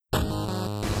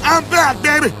I'm back,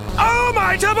 baby. Oh,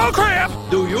 my double cramp!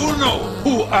 Do you know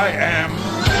who I am?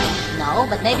 No,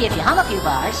 but maybe if you hum a few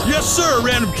bars. Yes, sir,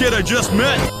 random kid I just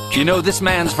met. You know, this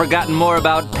man's forgotten more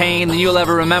about pain than you'll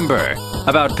ever remember.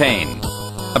 About pain.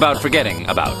 About forgetting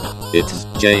about. It's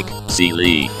Jake C.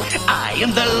 Lee. I am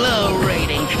the low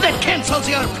rating that cancels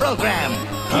your program.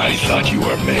 I thought you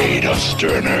were made of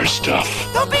sterner stuff.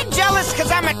 Don't be jealous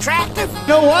because I'm attractive. You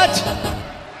know what?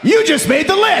 You just made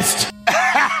the list!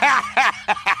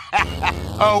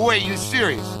 Oh, wait, you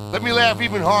serious? Let me laugh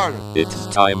even harder. It's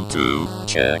time to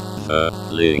check the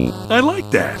link. I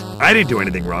like that. I didn't do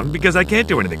anything wrong because I can't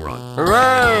do anything wrong.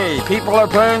 Hooray! People are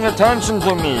paying attention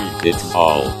to me. It's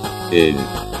all in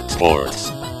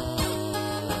sports.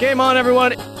 Game on,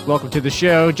 everyone. Welcome to the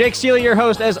show. Jake Seeley, your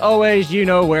host. As always, you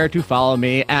know where to follow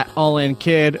me at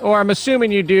AllInKid, or I'm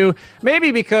assuming you do.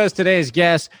 Maybe because today's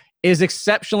guest is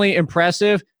exceptionally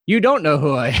impressive, you don't know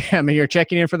who I am and you're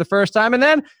checking in for the first time, and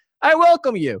then I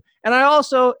welcome you. And I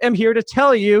also am here to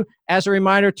tell you, as a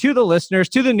reminder to the listeners,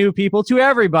 to the new people, to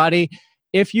everybody,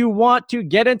 if you want to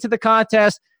get into the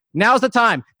contest, now's the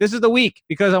time. This is the week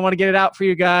because I want to get it out for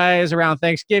you guys around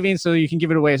Thanksgiving so you can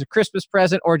give it away as a Christmas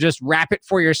present or just wrap it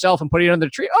for yourself and put it under the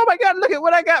tree. Oh my God, look at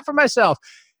what I got for myself.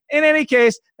 In any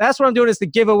case, that's what I'm doing is the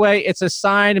giveaway. It's a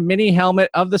signed mini helmet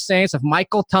of the Saints of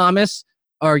Michael Thomas,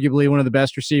 arguably one of the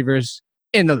best receivers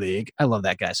in the league. I love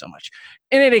that guy so much.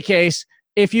 In any case,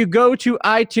 if you go to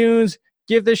iTunes,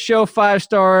 give this show 5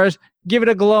 stars, give it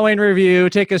a glowing review,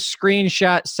 take a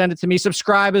screenshot, send it to me,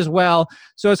 subscribe as well.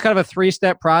 So it's kind of a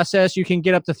 3-step process. You can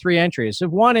get up to 3 entries. So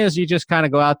one is you just kind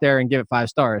of go out there and give it 5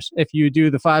 stars. If you do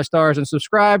the 5 stars and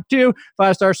subscribe, 2,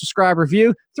 5-star subscribe,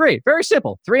 review, 3. Very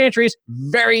simple. 3 entries,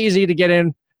 very easy to get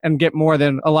in and get more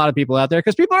than a lot of people out there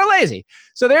because people are lazy.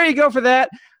 So there you go for that.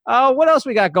 What else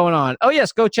we got going on? Oh,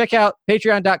 yes, go check out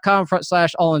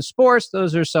patreon.com/allinsports.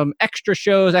 Those are some extra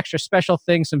shows, extra special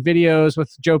things, some videos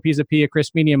with Joe Pisapia,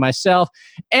 Chris Meany, and myself.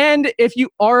 And if you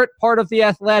aren't part of The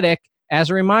Athletic,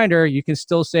 as a reminder, you can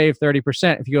still save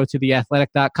 30% if you go to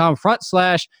theathletic.com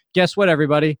 / guess what,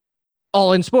 everybody?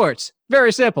 All in Sports.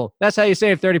 Very simple. That's how you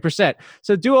save 30%.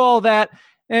 So do all that.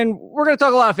 And we're going to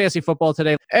talk a lot of fantasy football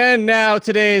today. And now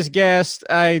today's guest,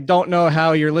 I don't know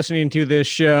how you're listening to this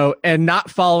show and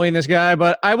not following this guy,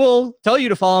 but I will tell you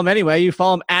to follow him anyway. You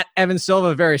follow him at Evan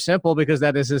Silva. Very simple because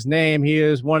that is his name. He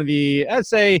is one of the, I'd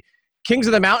say, kings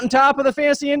of the mountaintop of the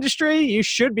fantasy industry. You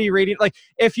should be reading. Like,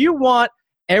 if you want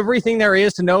everything there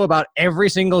is to know about every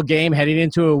single game heading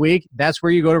into a week, that's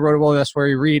where you go to RotoWorld. That's where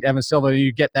you read Evan Silva.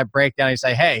 You get that breakdown. And you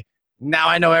say, hey, now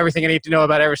I know everything I need to know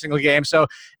about every single game. So,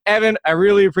 Evan, I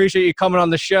really appreciate you coming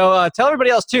on the show. Tell everybody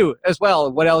else, too, as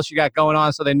well, what else you got going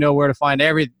on so they know where to find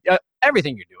everything you're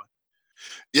doing.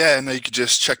 Yeah, and you can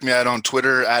just check me out on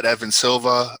Twitter at Evan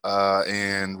Silva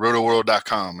and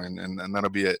rotoworld.com, and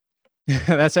that'll be it.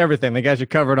 That's everything. They got you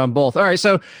covered on both. All right,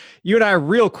 so you and I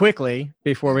real quickly,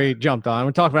 before we jumped on,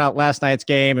 we talked about last night's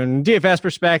game and DFS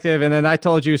perspective, and then I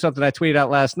told you something I tweeted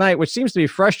out last night, which seems to be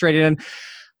frustrating, and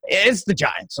it's the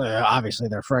Giants. Obviously,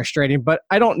 they're frustrating, but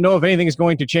I don't know if anything is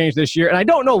going to change this year, and I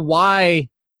don't know why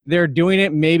they're doing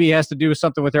it. Maybe it has to do with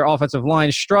something with their offensive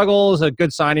line struggles. A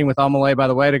good signing with Amalé, by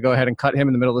the way, to go ahead and cut him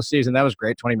in the middle of the season. That was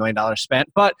great, $20 million spent.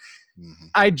 But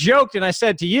I joked and I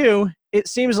said to you, it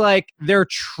seems like they're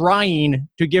trying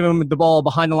to give him the ball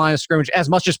behind the line of scrimmage as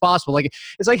much as possible. Like,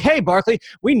 it's like, hey, Barkley,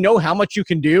 we know how much you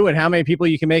can do and how many people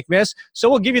you can make miss, so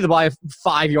we'll give you the ball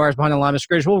 5 yards behind the line of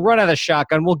scrimmage. We'll run out of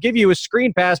shotgun. We'll give you a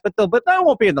screen pass, but that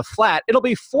won't be in the flat. It'll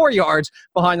be 4 yards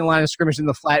behind the line of scrimmage in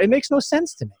the flat. It makes no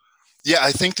sense to me. Yeah,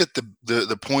 I think that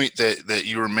the point that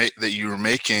you were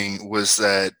making was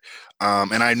that,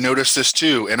 and I noticed this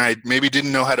too, and I maybe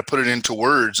didn't know how to put it into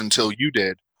words until you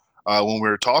did. When we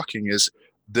were talking, is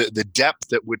the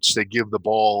depth at which they give the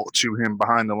ball to him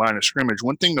behind the line of scrimmage.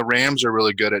 One thing the Rams are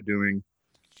really good at doing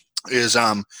is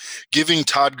giving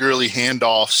Todd Gurley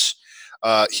handoffs.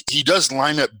 He does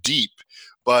line up deep,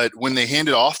 but when they hand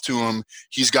it off to him,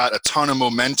 he's got a ton of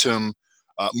momentum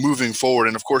moving forward.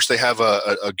 And of course, they have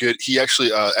a good. He actually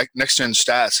Next Gen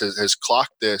Stats has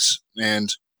clocked this,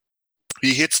 and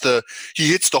he hits the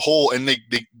hole, and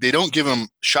they don't give him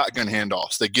shotgun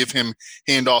handoffs. They give him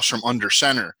handoffs from under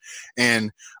center.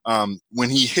 And when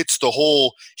he hits the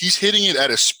hole, he's hitting it at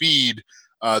a speed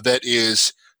that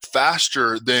is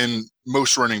faster than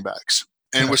most running backs.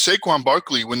 And with Saquon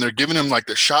Barkley, when they're giving him like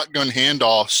the shotgun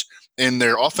handoffs, and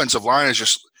their offensive line is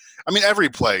just, I mean, every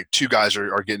play, 2 guys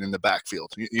are getting in the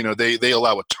backfield. They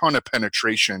allow a ton of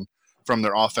penetration from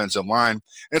their offensive line.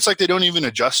 And it's like they don't even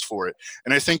adjust for it.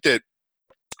 And I think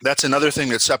that's another thing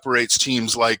that separates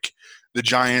teams like the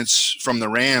Giants from the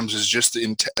Rams is just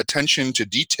the attention to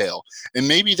detail. And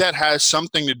maybe that has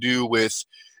something to do with,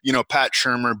 Pat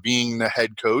Shurmur being the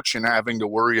head coach and having to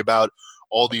worry about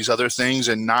all these other things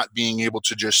and not being able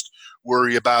to just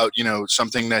worry about,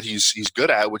 something that he's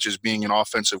good at, which is being an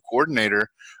offensive coordinator,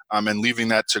 and leaving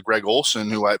that to Greg Olson,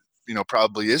 who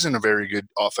probably isn't a very good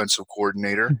offensive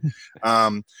coordinator.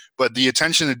 But the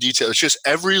attention to detail, it's just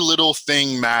every little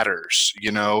thing matters,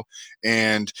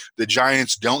 and the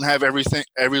Giants don't have every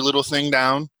little thing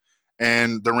down,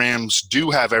 and the Rams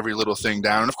do have every little thing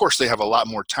down. And of course they have a lot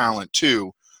more talent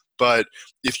too. But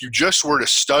if you just were to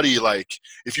study,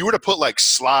 if you were to put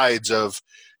slides of,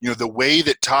 the way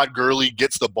that Todd Gurley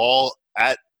gets the ball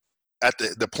at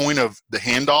the point of the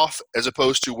handoff, as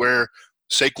opposed to where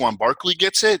Saquon Barkley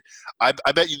gets it,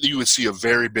 I bet you would see a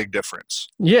very big difference.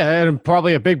 Yeah, and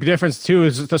probably a big difference too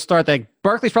is to start that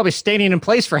Barkley's probably staying in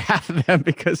place for half of them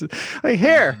because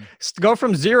go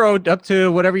from 0 up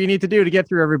to whatever you need to do to get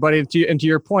through everybody. And to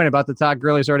your point about the Todd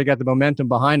Gurley's already got the momentum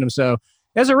behind him, so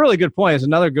that's a really good point. It's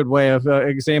another good way of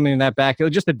examining that back. It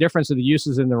was just the difference of the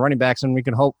uses in the running backs, and we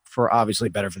can hope for obviously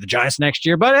better for the Giants next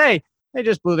year. But hey, they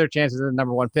just blew their chances at the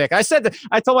number 1 pick. I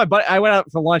told my buddy, I went out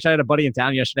for lunch. I had a buddy in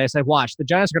town yesterday. I said, watch, the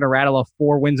Giants are going to rattle off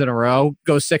 4 wins in a row,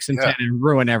 go 6-10 and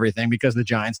ruin everything because the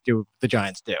Giants do.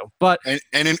 But and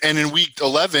in week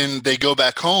 11, they go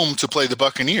back home to play the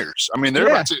Buccaneers. I mean, they're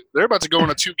about to go on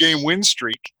a 2-game win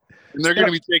streak, and they're going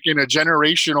to be taking a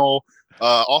generational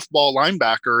off-ball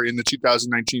linebacker in the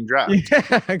 2019 draft.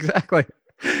 Yeah, exactly.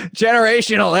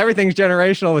 Generational. Everything's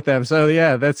generational with them. So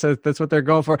yeah, that's what they're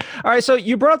going for. All right. So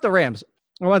you brought up the Rams.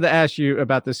 I wanted to ask you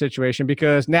about this situation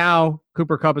because now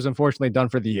Cooper Kupp is unfortunately done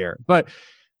for the year. But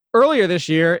earlier this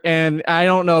year, and I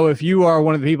don't know if you are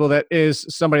one of the people that is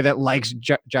somebody that likes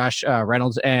Josh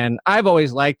Reynolds, and I've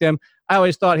always liked him. I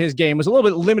always thought his game was a little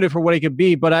bit limited for what he could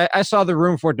be, but I saw the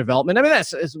room for development. I mean,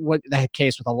 that's what the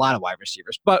case with a lot of wide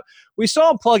receivers. But we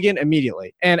saw him plug in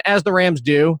immediately. And as the Rams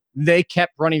do, they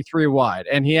kept running 3 wide.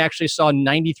 And he actually saw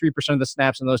 93% of the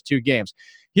snaps in those 2 games.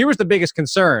 Here was the biggest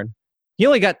concern. He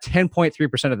only got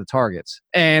 10.3% of the targets.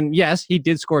 And yes, he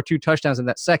did score 2 touchdowns in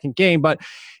that second game, but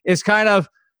it's kind of,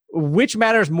 which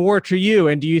matters more to you?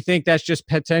 And do you think that's just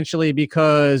potentially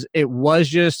because it was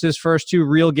just his first 2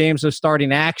 real games of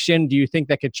starting action? Do you think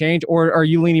that could change? Or are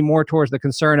you leaning more towards the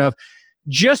concern of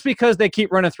just because they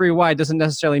keep running 3 wide doesn't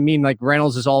necessarily mean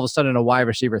Reynolds is all of a sudden a wide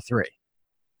receiver 3?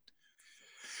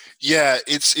 Yeah,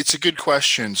 it's a good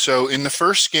question. So in the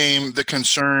first game, the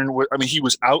concern he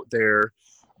was out there,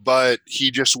 but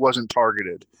he just wasn't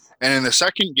targeted. And in the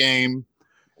second game,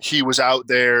 he was out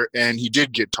there and he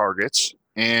did get targets.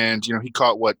 And, he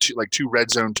caught 2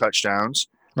 red zone touchdowns.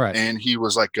 Right. And he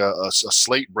was like a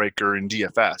slate breaker in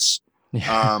DFS.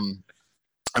 Yeah.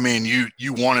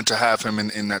 You wanted to have him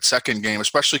in that second game,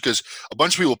 especially because a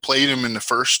bunch of people played him in the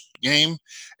first game.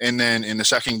 And then in the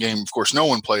second game, of course, no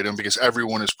one played him because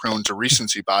everyone is prone to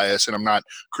recency bias. And I'm not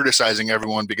criticizing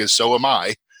everyone because so am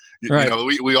I. Right.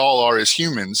 We all are as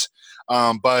humans.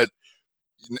 But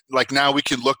now we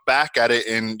can look back at it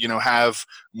and, have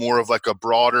more of a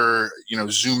broader,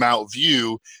 zoom out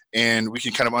view. And we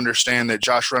can kind of understand that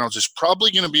Josh Reynolds is probably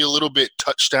going to be a little bit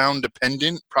touchdown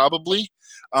dependent, probably.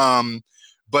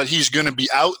 But he's going to be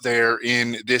out there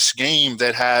in this game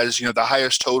that has, the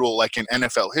highest total in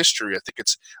NFL history. I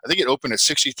think it opened at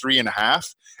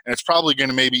 63.5, and it's probably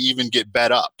going to maybe even get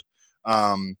bet up.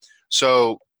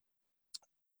 So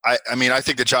I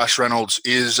think that Josh Reynolds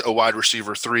is a wide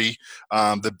receiver 3.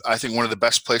 I think one of the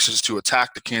best places to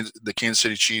attack the Kansas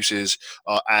City Chiefs is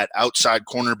at outside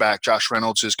cornerback. Josh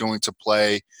Reynolds is going to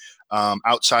play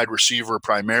outside receiver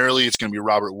primarily. It's going to be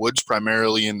Robert Woods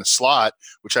primarily in the slot,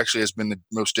 which actually has been the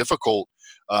most difficult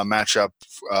matchup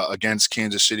against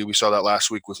Kansas City. We saw that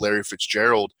last week with Larry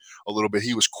Fitzgerald a little bit.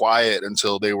 He was quiet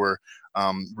until they were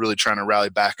really trying to rally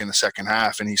back in the second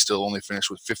half, and he still only finished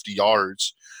with 50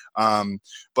 yards.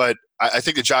 But I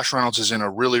think that Josh Reynolds is in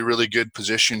a really, really good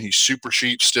position. He's super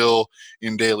cheap still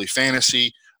in daily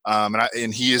fantasy,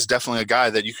 and he is definitely a guy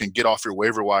that you can get off your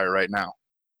waiver wire right now.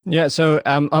 Yeah, so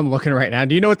I'm looking right now.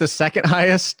 Do you know what the second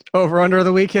highest over-under of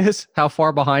the week is? How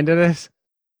far behind it is?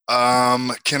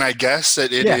 Can I guess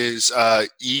that it is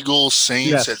Eagles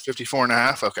Saints at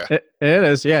 54.5? Okay. It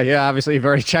is. Yeah. Obviously, you've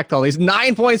already checked all these.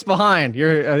 9 points behind.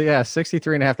 You're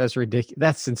 63.5. That's ridiculous.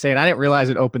 That's insane. I didn't realize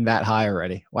it opened that high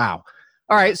already. Wow.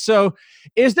 All right. So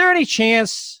is there any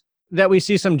chance that we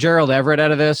see some Gerald Everett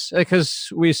out of this? Because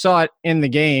we saw it in the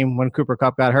game when Cooper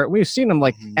Kupp got hurt. We've seen him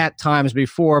at times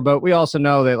before, but we also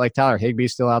know that Tyler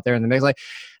Higbee's still out there in the mix.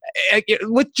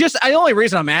 The only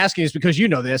reason I'm asking is because you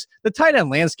know this, the tight end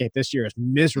landscape this year is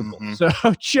miserable. Mm-hmm.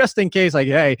 So just in case, like,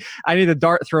 hey, I need a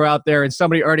dart throw out there and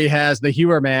somebody already has the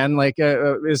Hewer man, like,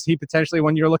 is he potentially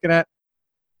one you're looking at?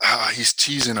 He's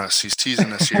teasing us. He's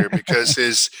teasing us here because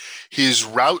his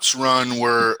routes run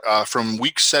were from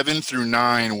week 7 through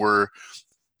 9 were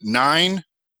 9,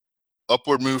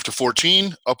 upward move to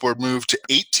 14, upward move to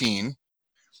 18.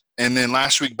 And then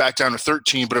last week back down to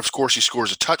 13, but of course he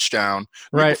scores a touchdown.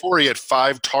 Right. Before he had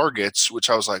 5 targets,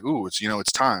 which I was like, ooh, it's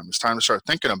time. It's time to start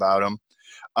thinking about him.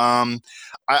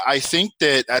 I think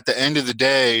that at the end of the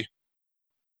day,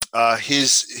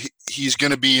 he's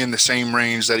going to be in the same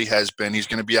range that he has been. He's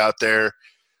going to be out there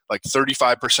like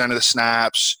 35% of the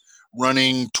snaps,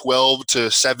 running 12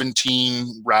 to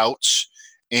 17 routes,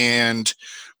 and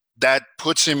that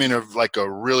puts him in a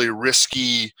really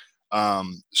risky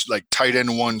like tight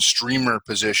end 1 streamer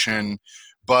position.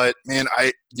 But man,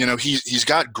 he's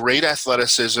got great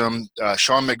athleticism.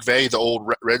 Sean McVay, the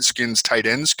old Redskins tight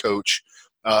ends coach,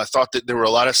 thought that there were a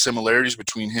lot of similarities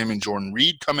between him and Jordan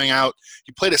Reed coming out.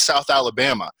 He played at South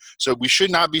Alabama, so we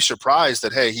should not be surprised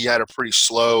that, hey, he had a pretty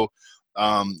slow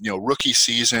rookie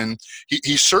season.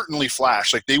 He certainly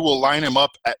flashed. Like, they will line him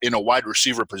up in a wide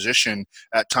receiver position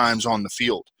at times on the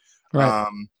field. Right.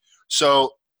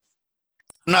 So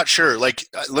I'm not sure. Like,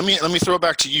 let me throw it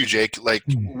back to you, Jake. Like,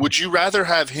 would you rather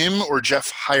have him or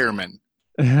Jeff Hireman?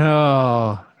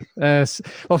 Oh, well,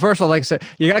 first of all, like I said,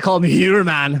 you got to call him the Hewer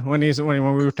man when we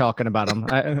were talking about him.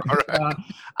 I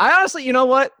honestly, you know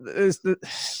what?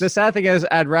 The sad thing is,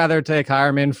 I'd rather take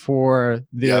Hireman for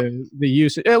the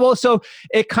use. Well, so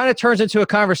it kind of turns into a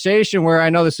conversation where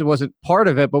I know this wasn't part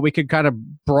of it, but we could kind of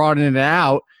broaden it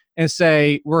out and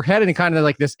say we're heading kind of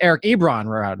like this Eric Ebron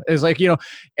route. It's like,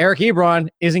 Eric Ebron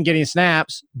isn't getting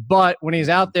snaps, but when he's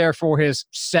out there for his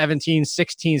 17,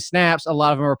 16 snaps, a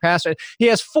lot of them are passes. He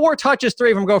has 4 touches,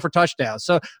 3 of them go for touchdowns.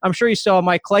 So I'm sure you saw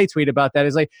Mike Clay tweet about that.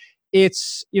 It's like,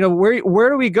 it's, where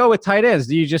do we go with tight ends?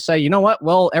 Do you just say, you know what?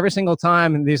 Well, every single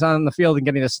time he's on the field and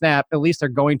getting a snap, at least they're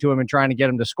going to him and trying to get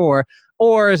him to score?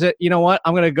 Or is it, you know what?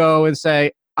 I'm going to go and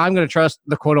say, I'm going to trust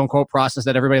the quote-unquote process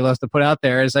that everybody loves to put out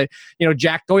there. Is like,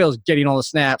 Jack Doyle's getting all the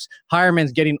snaps.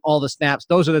 Hireman's getting all the snaps.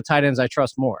 Those are the tight ends I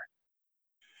trust more.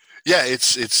 Yeah,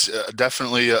 it's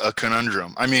definitely a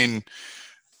conundrum. I mean,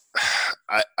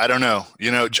 I don't know.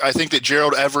 I think that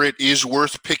Gerald Everett is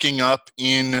worth picking up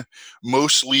in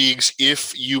most leagues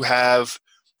if you have,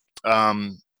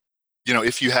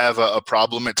 if you have a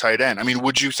problem at tight end. I mean,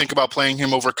 would you think about playing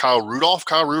him over Kyle Rudolph?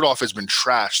 Kyle Rudolph has been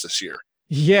trashed this year.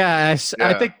 Yes,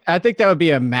 yeah. I think that would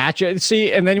be a match.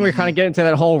 See, and then we kind of get into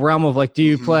that whole realm of like, do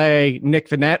you play Nick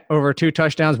Vannett over 2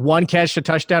 touchdowns, 1 catch to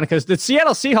touchdown? Because the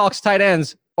Seattle Seahawks tight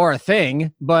ends are a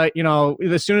thing, but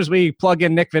as soon as we plug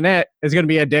in Nick Vannett, it's going to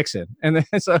be Ed Dixon, and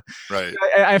then so right.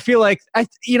 I feel like I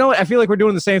feel like we're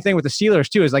doing the same thing with the Steelers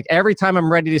too. Is like every time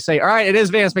I'm ready to say, all right, it is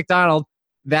Vance McDonald,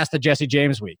 that's the Jesse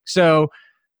James week. So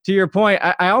to your point,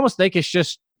 I almost think it's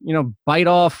just, bite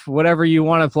off whatever you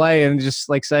want to play and just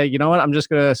like say, you know what, I'm just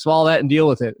going to swallow that and deal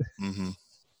with it. Mm-hmm.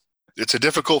 It's a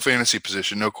difficult fantasy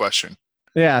position, no question.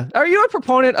 Yeah. Are you a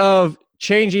proponent of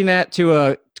changing that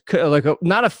to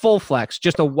not a full flex,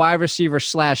 just a wide receiver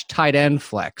 / tight end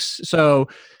flex? So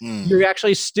you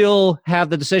actually still have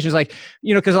the decisions, like,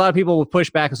 because a lot of people will push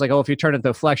back. It's like, oh, if you turn it into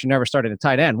a flex, you never started a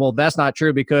tight end. Well, that's not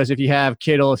true, because if you have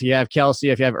Kittle, if you have Kelsey,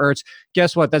 if you have Ertz,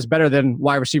 guess what? That's better than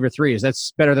wide receiver 3s.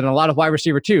 That's better than a lot of wide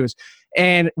receiver 2s.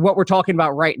 And what we're talking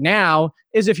about right now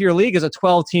is if your league is a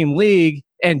 12-team league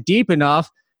and deep enough,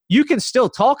 you can still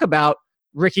talk about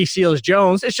Ricky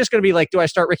Seals-Jones. It's just going to be like, do I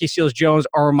start Ricky Seals-Jones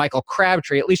or Michael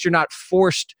Crabtree? At least you're not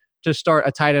forced to start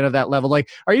a tight end of that level. Like,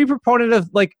 are you a proponent of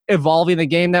like evolving the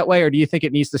game that way, or do you think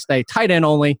it needs to stay tight end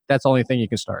only? That's the only thing you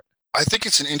can start. I think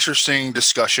it's an interesting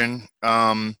discussion.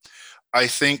 I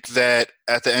think that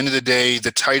at the end of the day,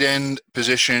 the tight end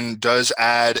position does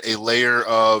add a layer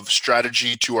of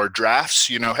strategy to our drafts.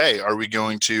 Hey, are we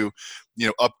going to,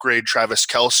 upgrade Travis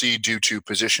Kelce due to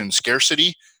position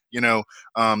scarcity?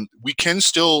 We can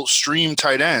still stream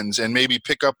tight ends and maybe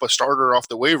pick up a starter off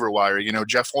the waiver wire.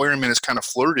 Jeff Hoyerman has kind of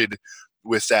flirted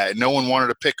with that. No one wanted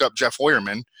to pick up Jeff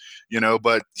Hoyerman,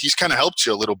 but he's kind of helped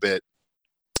you a little bit.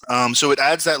 So it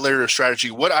adds that layer of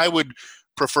strategy. What I would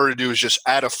prefer to do is just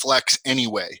add a flex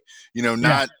anyway,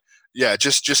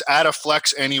 just add a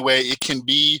flex anyway. It can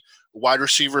be wide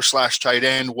receiver / tight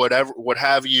end, whatever, what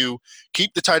have you.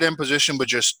 Keep the tight end position, but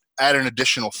just add an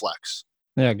additional flex.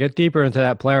 Yeah, get deeper into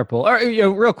that player pool. All right,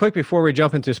 real quick before we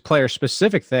jump into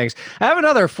player-specific things, I have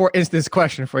another for-instance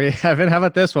question for you, Evan. How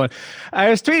about this one? I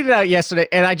was tweeted out yesterday,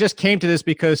 and I just came to this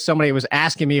because somebody was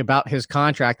asking me about his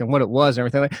contract and what it was and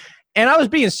everything. And I was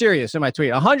being serious in my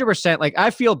tweet, 100%. Like, I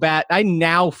feel bad. I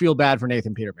now feel bad for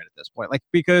Nathan Peterman at this point. Like,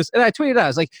 because, and I tweeted out, I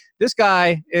was like, this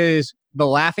guy is the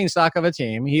laughing stock of a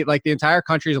team. He, like, the entire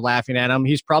country is laughing at him.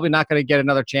 He's probably not going to get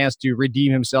another chance to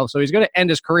redeem himself. So he's going to end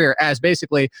his career as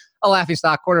basically a laughing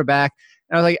stock quarterback.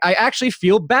 And I was like, I actually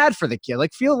feel bad for the kid.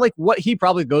 Like, feel like what he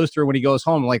probably goes through when he goes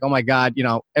home. Like, oh my God, you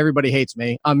know, everybody hates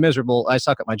me. I'm miserable. I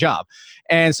suck at my job.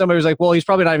 And somebody was like, well, he's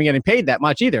probably not even getting paid that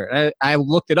much either. And I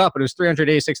looked it up. And it was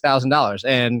 $386,000.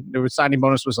 And the signing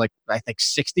bonus was like, I think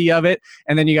 60 of it.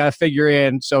 And then you got to figure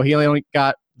in. So he only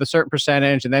got the certain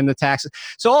percentage and then the taxes.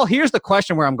 So here's the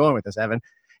question where I'm going with this, Evan.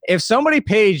 If somebody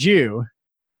paid you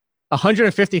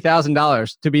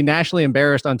 $150,000 to be nationally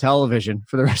embarrassed on television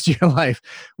for the rest of your life,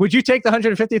 would you take the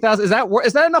 $150,000?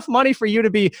 Is that enough money for you to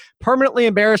be permanently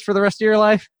embarrassed for the rest of your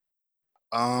life?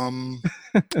 I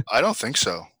don't think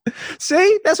so.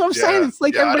 See, that's what I'm saying. It's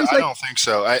like everybody's I don't think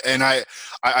so.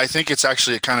 I think it's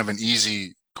actually kind of an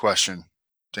easy question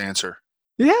to answer.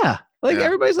 Yeah. Like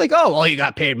everybody's like, oh, well, you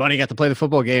got paid money, you got to play the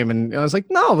football game. And I was like,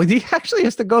 no, he actually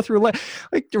has to go through. Like,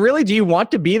 really, do you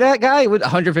want to be that guy? Would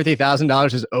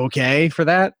 $150,000 is okay for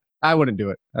that? I wouldn't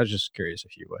do it. I was just curious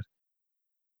if you would.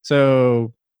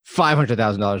 So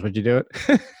 $500,000, would you do it?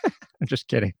 I'm just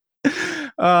kidding. Saints.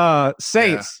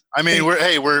 Yeah. I mean,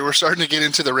 we're starting to get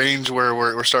into the range where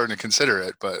we're starting to consider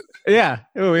it, but yeah,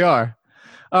 we are.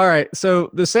 All right, so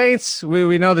the Saints,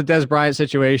 we know the Dez Bryant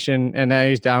situation, and now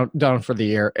he's done for the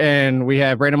year. And we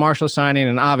have Brandon Marshall signing,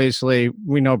 and obviously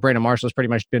we know Brandon Marshall's pretty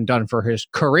much been done for his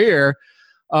career.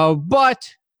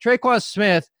 But Tre'Quan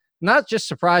Smith, not just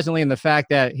surprisingly in the fact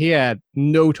that he had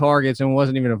no targets and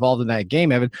wasn't even involved in that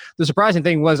game, Evan. The surprising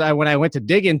thing was when I went to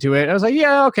dig into it, I was like,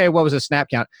 yeah, okay, what was his snap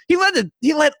count? He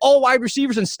led all wide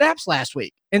receivers in snaps last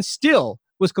week and still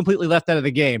was completely left out of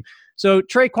the game. So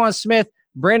Tre'Quan Smith,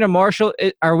 Brandon Marshall,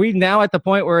 are we now at the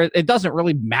point where it doesn't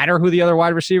really matter who the other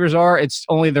wide receivers are? It's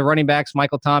only the running backs,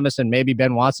 Michael Thomas and maybe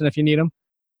Ben Watson if you need them?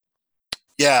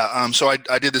 Yeah, so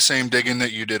I did the same digging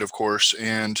that you did, of course.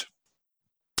 And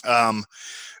all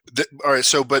right,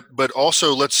 so but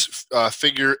also let's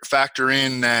factor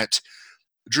in that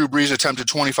Drew Brees attempted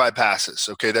 25 passes.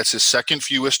 Okay, that's his second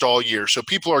fewest all year. So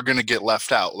people are going to get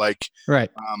left out. Like, right.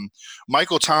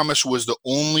 Michael Thomas was the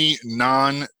only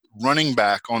non-running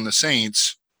back on the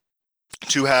Saints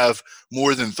to have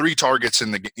more than 3 targets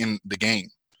in the game.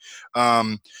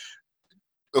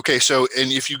 Okay, so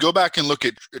and if you go back and look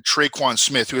at Tre'Quan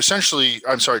Smith,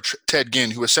 Ted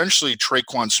Ginn, who essentially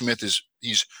Tre'Quan Smith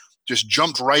he's just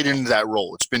jumped right into that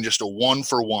role. It's been just a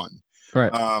 1-for-1.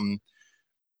 Right.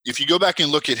 If you go back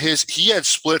and look at he had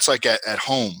splits like at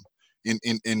home.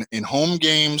 In home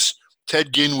games,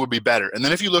 Ted Ginn would be better. And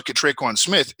then if you look at Tre'Quan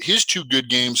Smith, his 2 good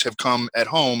games have come at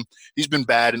home. He's been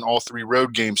bad in all 3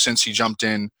 road games since he jumped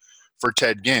in for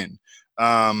Ted Ginn.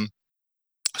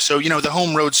 So, the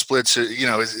home road splits,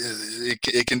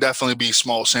 it can definitely be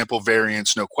small sample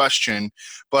variance, no question.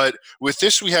 But with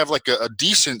this, we have like a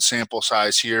decent sample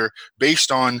size here based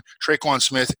on Tre'Quan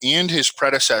Smith and his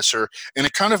predecessor. And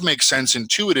it kind of makes sense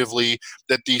intuitively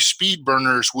that these speed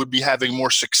burners would be having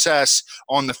more success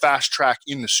on the fast track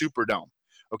in the Superdome.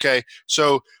 Okay,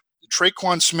 so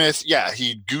Tre'Quan Smith,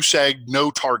 he goose-egged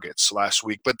no targets last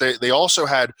week, but they also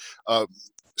had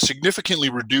significantly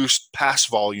reduced pass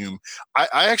volume.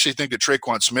 I actually think that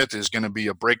Tre'Quan Smith is going to be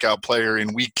a breakout player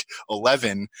in week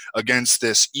 11 against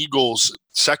this Eagles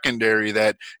secondary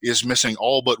that is missing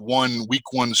all but one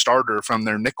week 1 starter from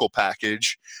their nickel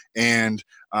package. And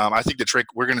I think that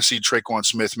we're going to see Tre'Quan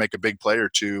Smith make a big play or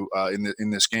two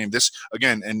in this game. This,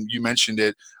 again, and you mentioned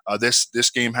it, this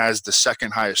game has the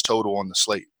second highest total on the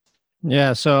slate.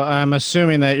 Yeah, so I'm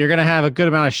assuming that you're going to have a good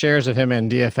amount of shares of him in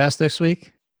DFS this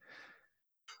week?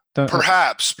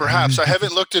 Perhaps. I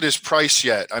haven't looked at his price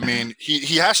yet. I mean,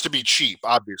 he has to be cheap,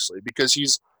 obviously, because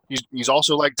he's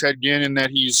also like Ted Ginn in that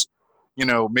he's,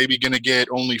 maybe going to get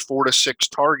only 4 to 6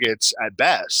 targets at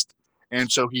best, and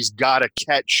so he's got to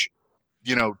catch,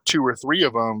 2 or 3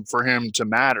 of them for him to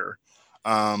matter.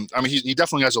 I mean, he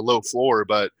definitely has a low floor,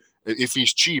 but if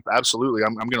he's cheap, absolutely,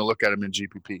 I'm going to look at him in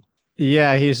GPP.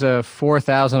 Yeah, he's a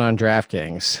 4,000 on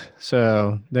DraftKings.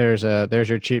 So there's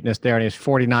your cheapness there, and he's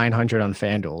 4,900 on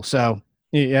FanDuel. So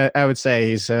yeah, I would say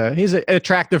he's an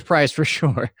attractive price for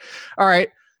sure. All right,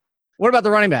 what about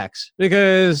the running backs?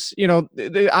 Because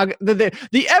the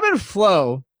ebb and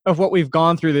flow of what we've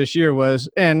gone through this year was,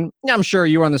 and I'm sure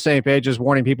you were on the same page as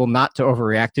warning people not to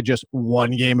overreact to just one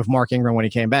game of Mark Ingram when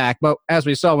he came back. But as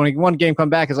we saw, when one game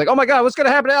come back, it's like, oh my God, what's going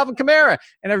to happen to Alvin Kamara?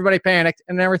 And everybody panicked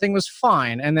and everything was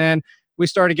fine. And then we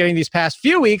started getting these past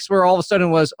few weeks where all of a sudden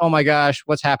was, oh my gosh,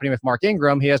 what's happening with Mark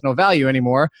Ingram? He has no value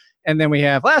anymore. And then we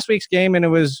have last week's game and it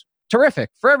was terrific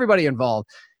for everybody involved.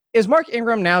 Is Mark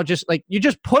Ingram now just like you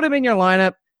just put him in your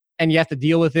lineup and you have to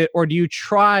deal with it, or do you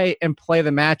try and play the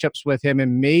matchups with him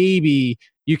and maybe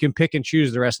you can pick and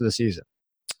choose the rest of the season?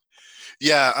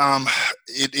 Yeah,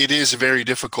 it is a very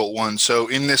difficult one. So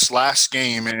in this last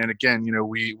game, and again,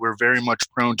 we're very much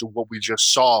prone to what we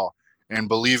just saw and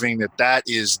believing that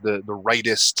is the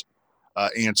rightest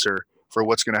answer for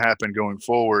what's going to happen going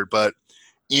forward. But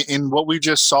in what we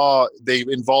just saw, they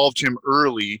involved him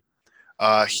early.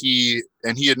 He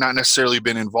had not necessarily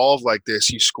been involved like this.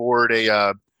 He scored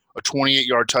a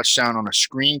 28-yard touchdown on a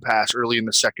screen pass early in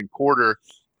the second quarter,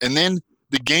 and then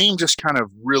the game just kind of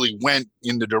really went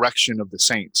in the direction of the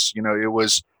Saints.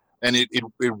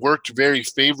 It worked very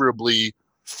favorably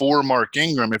for Mark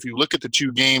Ingram. If you look at the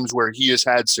two games where he has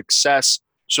had success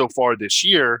so far this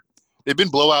year, they've been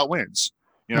blowout wins.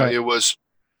 Right. It was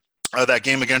that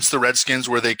game against the Redskins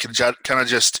where they could kind of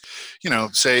just,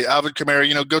 say, Alvin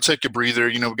Kamara, go take a breather.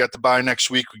 We got the bye next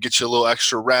week. We get you a little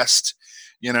extra rest,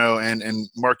 and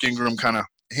Mark Ingram kind of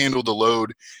handled the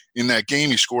load in that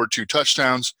game. He scored 2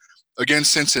 touchdowns.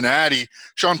 Against Cincinnati,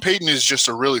 Sean Payton is just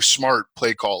a really smart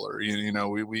play caller.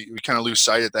 We kind of lose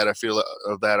sight of that. I feel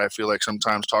like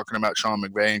sometimes talking about Sean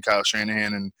McVay and Kyle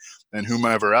Shanahan and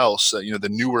whomever else, the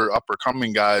newer upper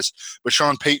coming guys. But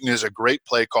Sean Payton is a great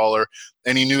play caller,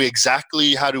 and he knew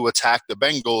exactly how to attack the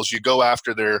Bengals. You go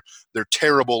after their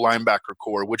terrible linebacker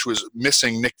core, which was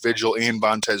missing Nick Vigil and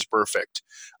Vontaze Burfict,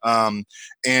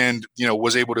 and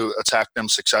was able to attack them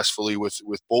successfully with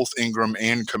both Ingram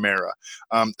and Kamara.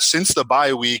 Since the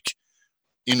bye week,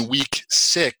 in week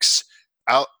 6,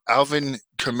 Alvin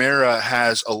Kamara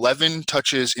has 11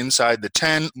 touches inside the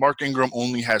 10. Mark Ingram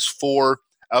only has 4.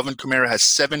 Alvin Kamara has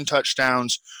 7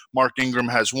 touchdowns. Mark Ingram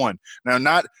has 1. Now,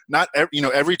 not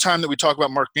every time that we talk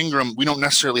about Mark Ingram, we don't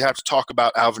necessarily have to talk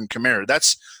about Alvin Kamara.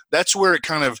 That's where it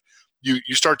kind of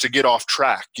you start to get off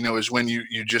track. Is when you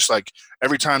just like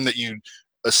every time that you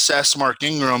assess Mark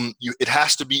Ingram, it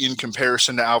has to be in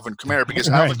comparison to Alvin Kamara because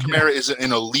Alvin Kamara is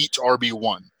an elite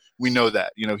RB1. We know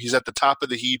that. He's at the top of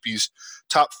the heap. He's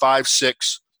top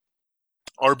 5-6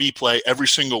 RB play every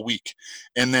single week,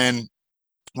 and then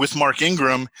with Mark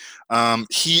Ingram,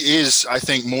 he is, I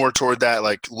think, more toward that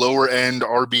like lower end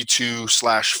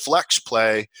RB2/flex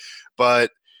play.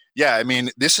 But yeah, I mean,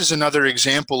 this is another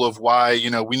example of why,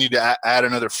 we need to add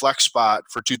another flex spot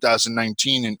for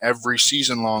 2019 in every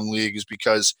season long league is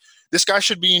because this guy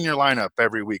should be in your lineup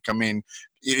every week. I mean,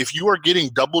 if you are getting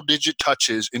double digit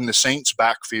touches in the Saints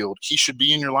backfield, he should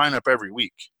be in your lineup every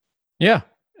week. Yeah.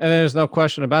 And there's no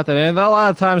question about that. And a lot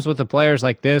of times with the players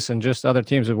like this and just other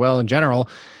teams as well in general,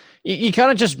 you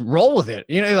kind of just roll with it.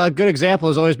 A good example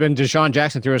has always been Deshaun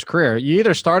Jackson through his career. You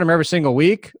either start him every single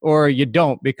week or you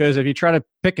don't, because if you try to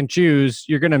pick and choose,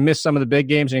 you're going to miss some of the big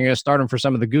games and you're going to start him for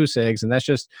some of the goose eggs. And that's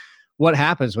just what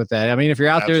happens with that. I mean, if you're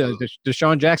out there,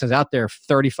 Deshaun Jackson's out there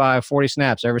 35, 40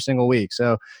 snaps every single week.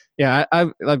 So, yeah,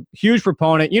 I'm a huge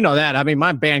proponent. You know that. I mean,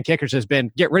 my band kickers has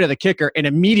been get rid of the kicker and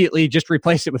immediately just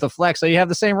replace it with a flex so you have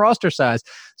the same roster size.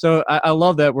 So I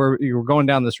love that we're going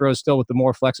down this road still with the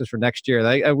more flexes for next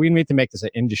year. We need to make this an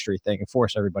industry thing and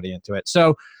force everybody into it.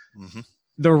 So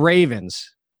the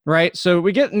Ravens, right? So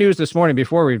we get news this morning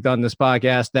before we've done this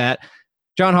podcast that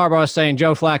John Harbaugh is saying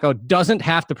Joe Flacco doesn't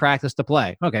have to practice to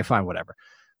play. Okay, fine, whatever.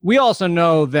 We also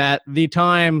know that the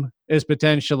time is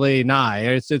potentially nigh.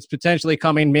 It's potentially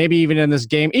coming, maybe even in this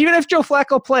game. Even if Joe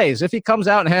Flacco plays, if he comes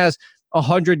out and has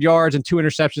 100 yards and 2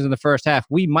 interceptions in the first half,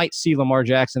 we might see Lamar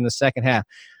Jackson in the second half.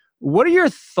 What are your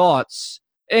thoughts?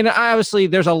 And obviously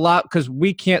there's a lot because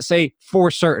we can't say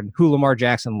for certain who Lamar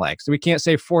Jackson likes. We can't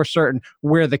say for certain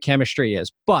where the chemistry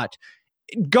is. But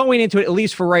going into it, at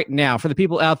least for right now, for the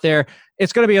people out there,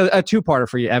 it's going to be a two-parter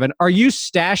for you, Evan. Are you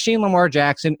stashing Lamar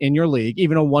Jackson in your league,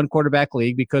 even a one-quarterback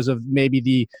league, because of maybe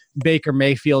the Baker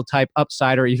Mayfield type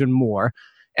upside or even more?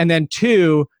 And then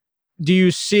 2, do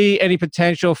you see any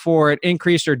potential for an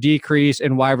increase or decrease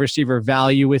in wide receiver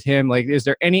value with him? Like, is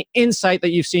there any insight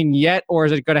that you've seen yet, or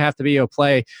is it going to have to be a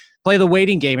play the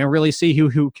waiting game and really see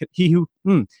who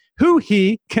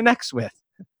he connects with?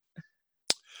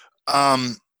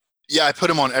 Yeah, I put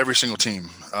him on every single team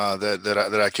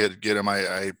that I could get him.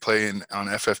 I play on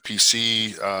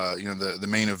FFPC, the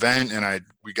main event, and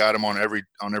we got him on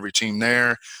every team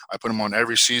there. I put him on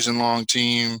every season long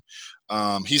team.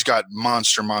 He's got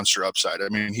monster upside. I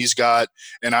mean, he's got,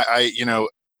 and I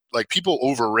people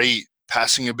overrate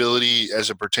passing ability as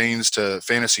it pertains to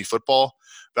fantasy football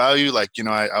value. Like,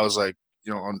 I was like,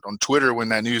 on Twitter when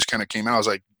that news kind of came out, I was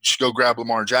like, you should go grab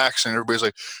Lamar Jackson. Everybody's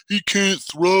like, he can't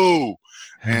throw.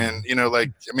 And, do you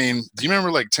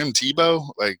remember like Tim Tebow?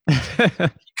 Like, he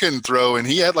couldn't throw, and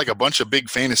he had like a bunch of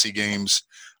big fantasy games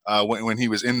when he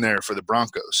was in there for the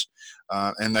Broncos.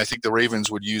 And I think the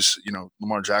Ravens would use,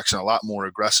 Lamar Jackson a lot more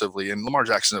aggressively. And Lamar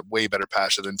Jackson is a way better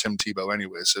passer than Tim Tebow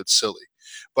anyway, so it's silly.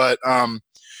 But,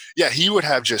 he would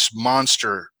have just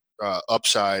monster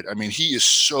upside. I mean, he is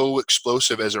so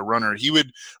explosive as a runner. He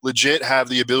would legit have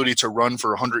the ability to run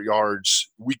for 100 yards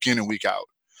week in and week out.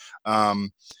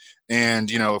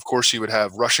 And, of course, he would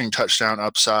have rushing touchdown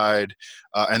upside,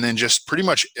 and then just pretty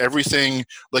much everything,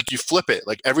 like you flip it,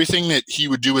 like everything that he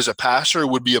would do as a passer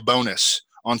would be a bonus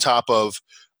on top of,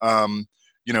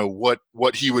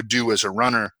 what he would do as a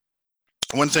runner.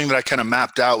 One thing that I kind of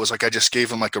mapped out was I just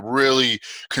gave him like a really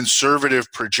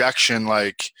conservative projection,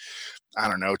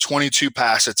 22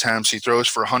 pass attempts. He throws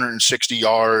for 160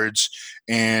 yards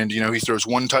and, he throws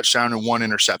 1 touchdown and 1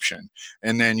 interception.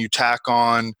 And then you tack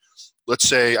on, let's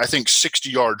say, I think 60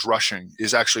 yards rushing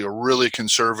is actually a really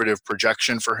conservative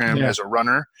projection for him as a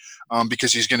runner,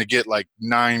 because he's going to get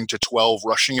 9 to 12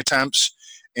 rushing attempts.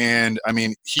 And I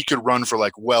mean, he could run for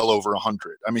well over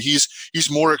 100. I mean, he's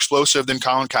more explosive than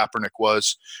Colin Kaepernick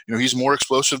was. He's more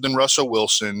explosive than Russell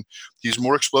Wilson. He's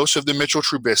more explosive than Mitchell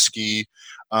Trubisky.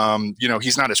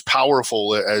 He's not as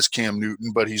powerful as Cam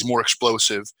Newton, but he's more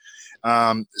explosive.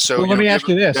 Let me ask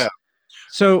you this. Yeah.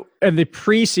 So in the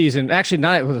preseason, actually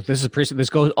not, this is preseason, this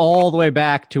goes all the way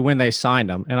back to when they signed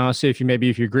him. And I'll see if you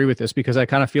agree with this, because I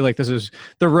kind of feel like this is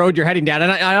the road you're heading down. And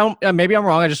I don't, maybe I'm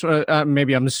wrong. I just,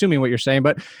 maybe I'm assuming what you're saying,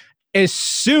 but as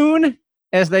soon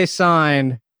as they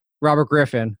signed Robert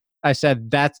Griffin, I said,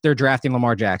 they're drafting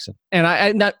Lamar Jackson.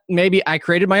 And maybe I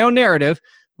created my own narrative,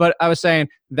 but I was saying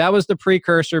that was the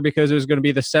precursor, because it was going to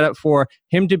be the setup for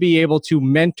him to be able to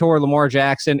mentor Lamar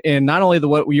Jackson. And not only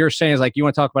what you're saying is you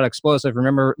want to talk about explosive.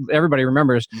 Remember, everybody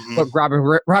remembers what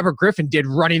Robert Griffin did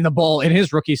running the ball in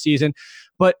his rookie season.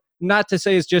 But not to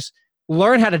say it's just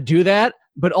learn how to do that,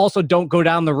 but also don't go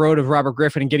down the road of Robert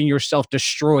Griffin and getting yourself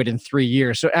destroyed in 3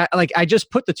 years. So I just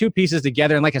put the two pieces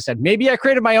together. And like I said, maybe I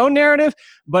created my own narrative,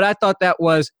 but I thought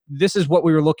this is what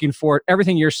we were looking for.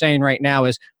 Everything you're saying right now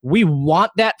is we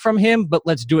want that from him, but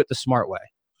let's do it the smart way.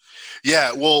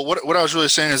 Yeah, well, what I was really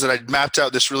saying is that I mapped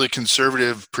out this really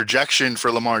conservative projection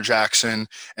for Lamar Jackson,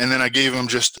 and then I gave him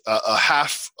just a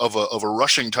half of a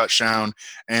rushing touchdown,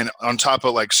 and on top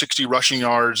of 60 rushing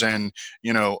yards and,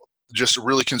 just a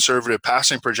really conservative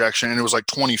passing projection, and it was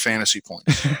 20 fantasy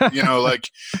points,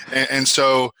 and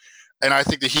so, and I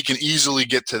think that he can easily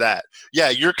get to that. Yeah,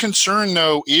 your concern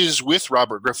though is with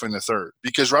Robert Griffin III,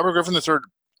 because Robert Griffin III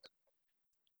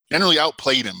generally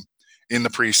outplayed him in the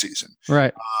preseason.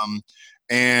 Right.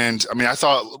 And I mean, I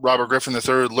thought Robert Griffin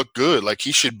III looked good.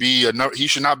 He should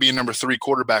not be a number 3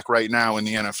 quarterback right now in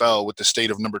the NFL with the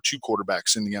state of number 2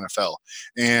 quarterbacks in the NFL.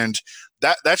 And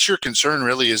that's your concern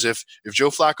really, is if Joe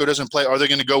Flacco doesn't play, are they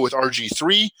going to go with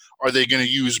RG3? Are they going to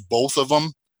use both of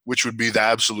them, which would be the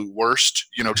absolute worst?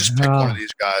 Just pick one of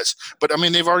these guys. But I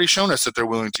mean, they've already shown us that they're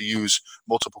willing to use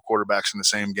multiple quarterbacks in the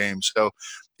same game. So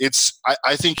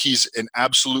I think he's an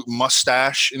absolute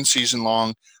mustache in season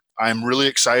long. I'm really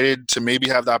excited to maybe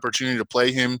have the opportunity to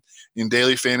play him in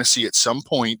daily fantasy at some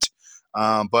point.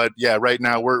 But yeah, right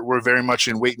now we're very much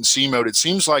in wait and see mode. It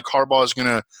seems like Harbaugh is going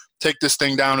to take this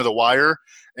thing down to the wire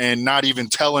and not even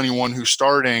tell anyone who's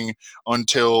starting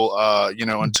until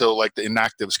until the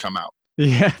inactives come out.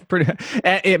 Yeah,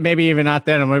 it maybe even not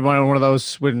then. Maybe one of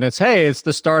those when it's, hey, it's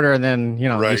the starter, and then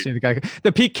right. You see the guy,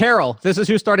 the Pete Carroll. This is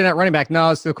who's starting at running back. No,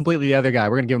 it's completely the other guy.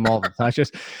 We're gonna give him all of it. So it's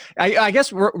just, I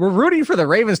guess we're rooting for the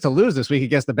Ravens to lose this week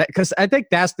against the Bet, because I think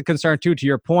that's the concern too. To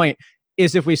your point,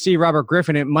 is if we see Robert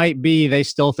Griffin, it might be they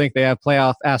still think they have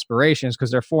playoff aspirations because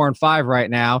they're 4-5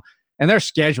 right now. And their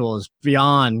schedule is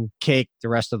beyond cake the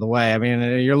rest of the way. I mean,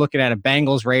 you're looking at a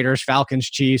Bengals, Raiders, Falcons,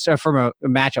 Chiefs, from a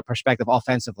matchup perspective,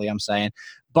 offensively, I'm saying.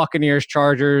 Buccaneers,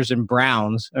 Chargers, and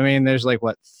Browns. I mean, there's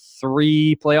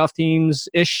 3 playoff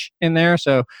teams-ish in there.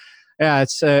 So, yeah,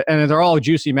 it's and they're all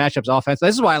juicy matchups offense.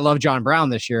 This is why I love John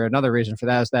Brown this year. Another reason for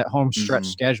that is that home stretch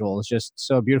schedule is just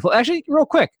so beautiful. Actually, real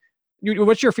quick,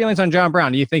 what's your feelings on John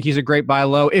Brown? Do you think he's a great buy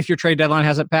low if your trade deadline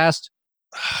hasn't passed?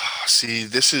 See,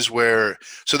 this is where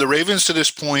 – so the Ravens to this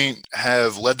point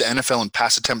have led the NFL in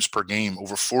pass attempts per game,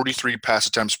 over 43 pass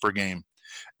attempts per game.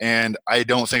 And I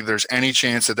don't think there's any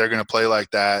chance that they're going to play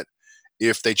like that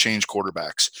if they change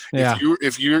quarterbacks. Yeah.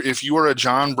 If you are a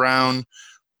John Brown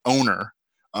owner,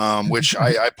 which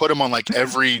I put him on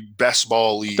every best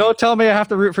ball league. Don't tell me I have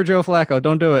to root for Joe Flacco.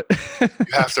 Don't do it. You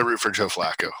have to root for Joe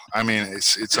Flacco. I mean,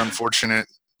 it's unfortunate,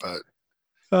 but –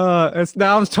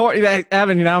 I'm torn,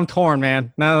 Evan. I'm torn,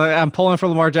 man. Now I'm pulling for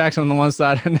Lamar Jackson on the one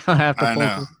side, and now I have to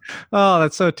pull. Oh,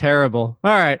 that's so terrible.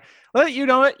 All right, well, you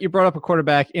know it. You brought up a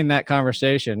quarterback in that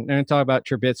conversation, and talk about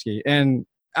Trubisky. And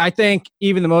I think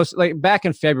even the most, like back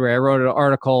in February, I wrote an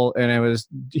article and it was,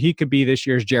 he could be this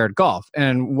year's Jared Goff.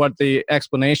 And what the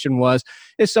explanation was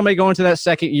is somebody going to that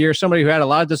second year, somebody who had a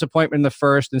lot of disappointment in the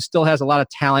first and still has a lot of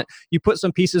talent. You put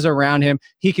some pieces around him,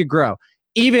 he could grow.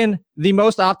 Even the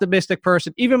most optimistic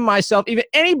person, even myself, even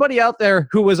anybody out there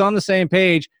who was on the same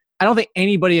page, I don't think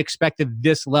anybody expected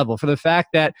this level for the fact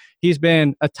that he's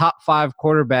been a top 5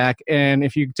 quarterback. And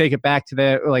if you take it back to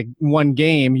the like one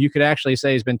game, you could actually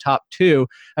say he's been top 2.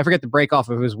 I forget the break off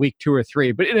if it was week 2 or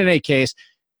 3, but in any case,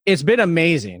 it's been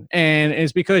amazing. And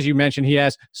it's because you mentioned he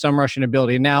has some rushing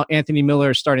ability. Now Anthony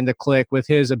Miller is starting to click with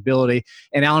his ability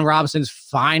and Allen Robinson's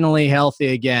finally healthy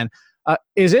again.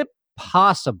 Is it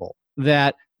possible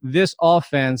that this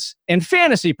offense, in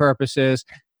fantasy purposes,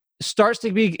 starts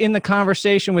to be in the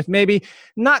conversation with maybe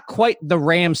not quite the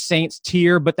Rams Saints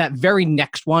tier, but that very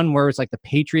next one where it's like the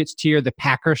Patriots tier, the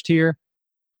Packers tier?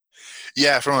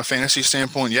 Yeah, from a fantasy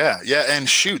standpoint, yeah. And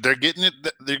shoot, they're getting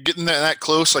that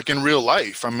close, like in real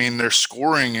life. I mean, their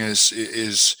scoring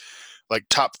is like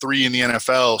top 3 in the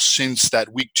NFL since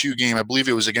that week 2 game. I believe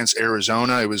it was against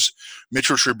Arizona. It was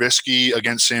Mitchell Trubisky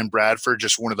against Sam Bradford,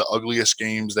 just one of the ugliest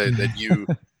games that you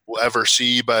will ever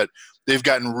see. But they've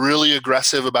gotten really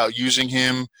aggressive about using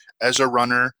him as a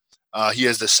runner. He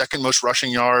has the second most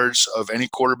rushing yards of any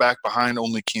quarterback behind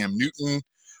only Cam Newton.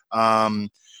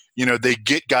 They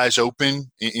get guys open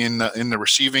in the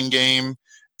receiving game.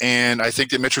 And I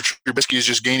think that Mitchell Trubisky is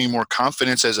just gaining more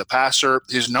confidence as a passer.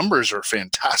 His numbers are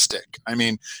fantastic. I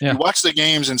mean, You watch the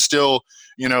games and still,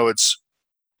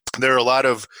 there are a lot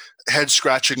of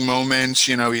head-scratching moments.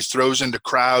 He throws into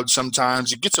crowds sometimes.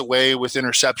 He gets away with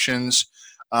interceptions.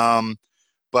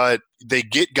 But they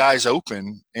get guys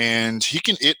open, and he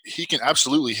can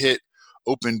absolutely hit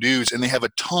open dudes. And they have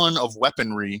a ton of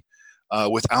weaponry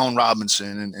with Allen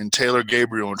Robinson and Taylor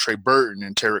Gabriel and Trey Burton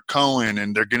and Tarek Cohen,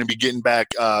 and they're going to be getting back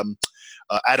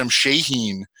Adam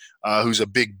Shaheen, who's a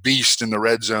big beast in the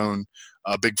red zone,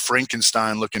 a big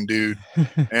Frankenstein-looking dude.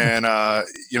 And they're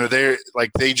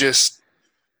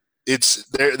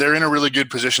in a really good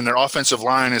position. Their offensive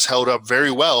line is held up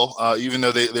very well, even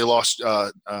though they lost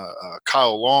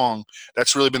Kyle Long.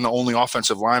 That's really been the only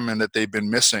offensive lineman that they've been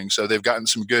missing. So they've gotten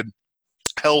some good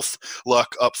health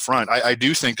luck up front. I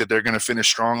do think that they're going to finish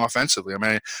strong offensively. I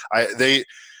mean,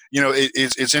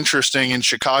 it's interesting in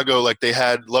Chicago. Like they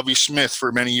had Lovie Smith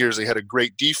for many years. They had a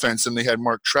great defense, and they had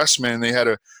Mark Trestman. They had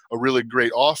a really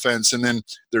great offense, and then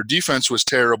their defense was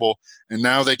terrible. And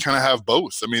now they kind of have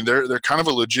both. I mean, they're kind of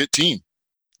a legit team.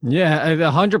 Yeah,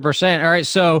 100%. All right,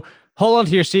 so hold on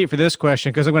to your seat for this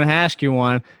question because I'm going to ask you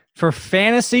one for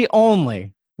fantasy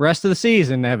only. Rest of the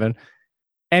season, Evan.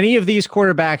 Any of these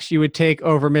quarterbacks you would take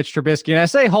over Mitch Trubisky? And I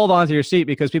say hold on to your seat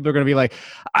because people are going to be like,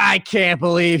 I can't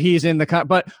believe he's in the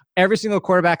but every single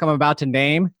quarterback I'm about to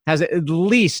name has at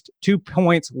least 2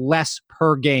 points less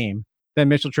per game than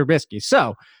Mitchell Trubisky.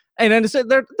 So, and then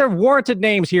they're warranted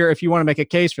names here if you want to make a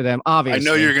case for them, obviously. I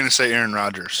know you're going to say Aaron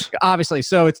Rodgers. Obviously.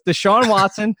 So it's Deshaun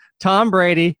Watson, Tom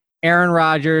Brady, Aaron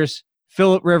Rodgers,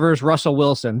 Phillip Rivers, Russell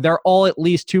Wilson. They're all at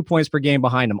least 2 points per game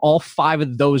behind him. All 5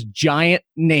 of those giant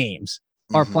names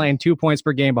are playing 2 points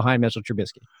per game behind Mitchell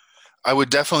Trubisky. I would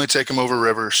definitely take him over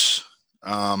Rivers.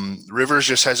 Rivers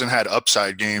just hasn't had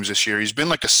upside games this year. He's been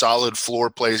like a solid floor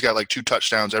play. He's got like 2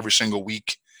 touchdowns every single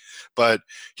week, but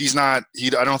he's not.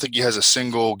 I don't think he has a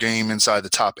single game inside the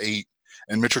top 8.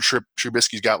 And Mitchell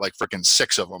Trubisky's got like freaking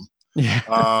 6 of them. Yeah.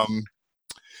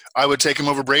 I would take him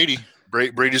over Brady.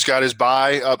 Brady's got his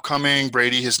bye upcoming.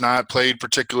 Brady has not played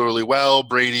particularly well.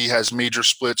 Brady has major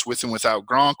splits with and without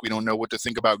Gronk. We don't know what to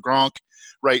think about Gronk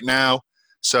right now.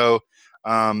 So,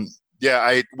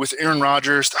 with Aaron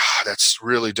Rodgers, that's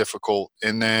really difficult.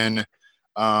 And then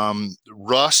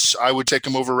Russ, I would take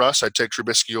him over Russ. I'd take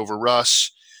Trubisky over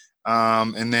Russ.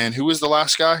 And then who was the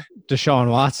last guy? Deshaun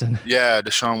Watson. Yeah,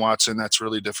 Deshaun Watson. That's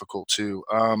really difficult too.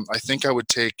 I think I would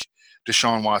take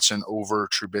Deshaun Watson over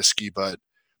Trubisky, but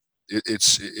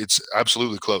it's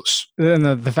absolutely close. And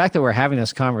the fact that we're having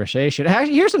this conversation.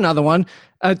 Here's another one.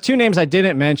 2 names I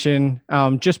didn't mention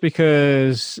just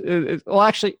because.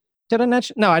 Actually, did I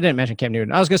mention? No, I didn't mention Cam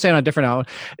Newton. I was going to say on a different note.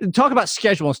 Talk about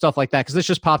schedule and stuff like that because this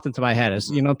just popped into my head. As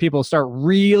people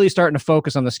starting to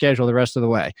focus on the schedule the rest of the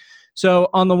way. So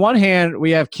on the one hand,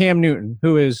 we have Cam Newton,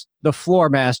 who is the floor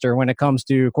master when it comes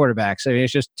to quarterbacks. I mean,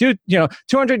 it's just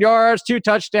 200 yards, 2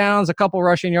 touchdowns, a couple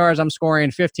rushing yards. I'm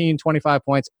scoring 15, 25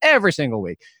 points every single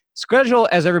week. Schedule,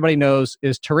 as everybody knows,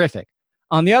 is terrific.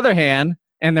 On the other hand,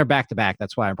 and they're back-to-back,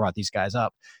 that's why I brought these guys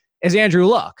up, is Andrew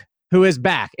Luck, who is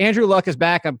back. Andrew Luck is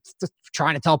back. I'm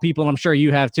trying to tell people, and I'm sure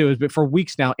you have too, but for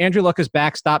weeks now, Andrew Luck is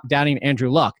back. Stop doubting Andrew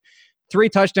Luck. 3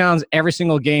 touchdowns every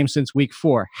single game since week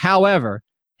 4. However,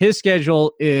 his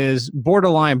schedule is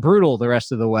borderline brutal the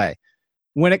rest of the way.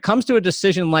 When it comes to a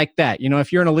decision like that,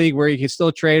 if you're in a league where you can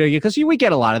still trade, because we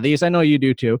get a lot of these, I know you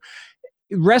do too.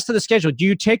 Rest of the schedule, do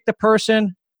you take the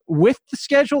person with the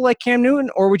schedule like Cam Newton,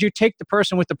 or would you take the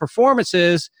person with the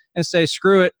performances and say,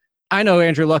 screw it, I know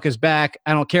Andrew Luck is back,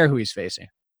 I don't care who he's facing?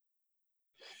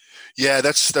 Yeah,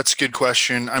 that's a good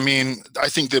question. I mean, I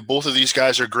think that both of these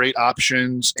guys are great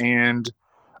options, and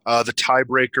the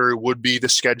tiebreaker would be the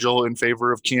schedule in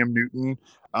favor of Cam Newton.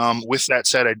 With that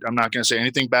said, I'm not going to say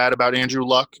anything bad about Andrew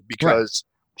Luck because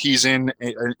he's in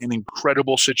an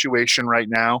incredible situation right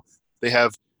now. They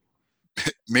have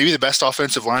maybe the best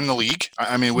offensive line in the league.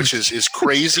 I mean, which is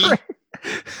crazy,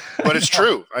 but it's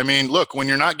true. I mean, look, when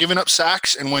you're not giving up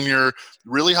sacks and when you're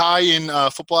really high in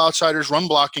Football Outsiders run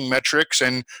blocking metrics,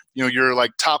 and you're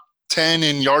like top 10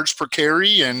 in yards per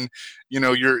carry, and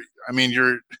your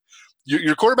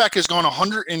quarterback has gone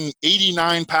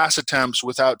 189 pass attempts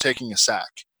without taking a sack.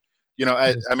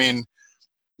 I mean,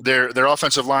 their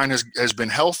offensive line has been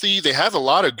healthy. They have a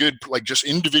lot of good, like, just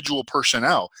individual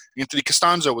personnel. Anthony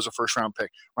Costanzo was a first-round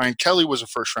pick. Ryan Kelly was a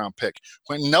first-round pick.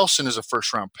 Quentin Nelson is a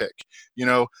first-round pick.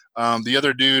 The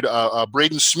other dude,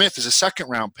 Braden Smith, is a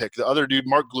second-round pick. The other dude,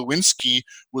 Mark Glowinski,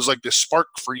 was like this spark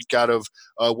freak out of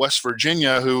West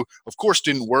Virginia who, of course,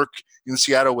 didn't work in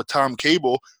Seattle with Tom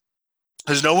Cable,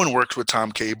 because no one worked with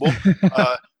Tom Cable.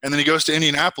 And then he goes to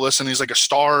Indianapolis and he's like a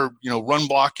star, run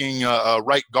blocking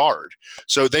right guard.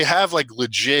 So they have like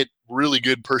legit, really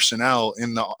good personnel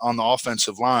on the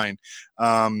offensive line.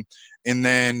 And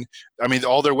then, I mean,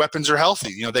 all their weapons are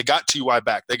healthy. They got T.Y.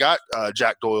 back. They got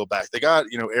Jack Doyle back. They got,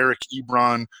 Eric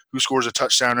Ebron, who scores a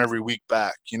touchdown every week,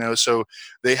 back. So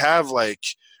they have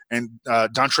and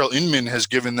Dontrell Inman has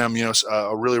given them,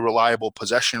 a really reliable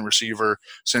possession receiver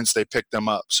since they picked them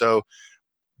up. So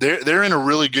they're in a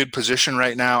really good position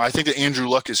right now. I think that Andrew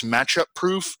Luck is matchup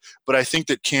proof, but I think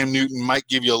that Cam Newton might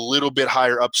give you a little bit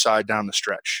higher upside down the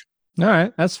stretch. All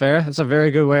right, that's fair. That's a very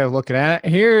good way of looking at it.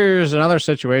 Here's another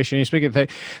situation. You speak of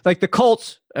like the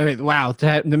Colts. I mean, wow,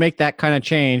 to make that kind of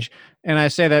change. And I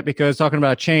say that because talking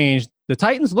about change, the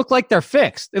Titans look like they're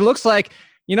fixed. It looks like,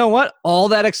 you know what? All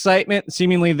that excitement,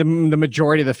 seemingly the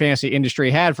majority of the fantasy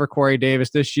industry had for Corey Davis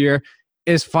this year,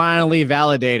 is finally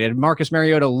validated. Marcus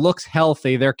Mariota looks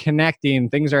healthy. They're connecting.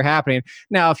 Things are happening.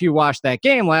 Now, if you watched that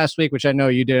game last week, which I know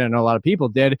you did and a lot of people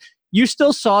did, you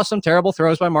still saw some terrible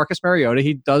throws by Marcus Mariota.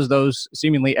 He does those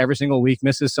seemingly every single week,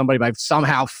 misses somebody by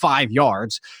somehow 5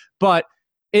 yards. But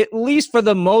at least for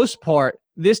the most part,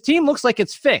 this team looks like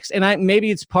it's fixed. And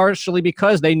maybe it's partially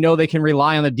because they know they can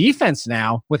rely on the defense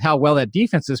now with how well that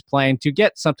defense is playing to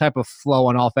get some type of flow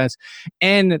on offense.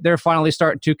 And they're finally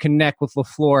starting to connect with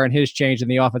LaFleur and his change in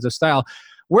the offensive style.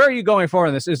 Where are you going forward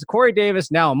in this? Is Corey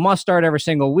Davis now a must start every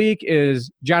single week? Is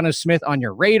Jonnu Smith on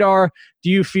your radar? Do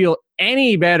you feel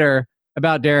any better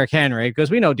about Derrick Henry?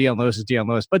 Because we know Dion Lewis is Dion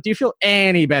Lewis, but do you feel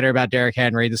any better about Derrick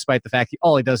Henry despite the fact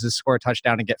all he does is score a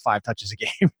touchdown and get 5 touches a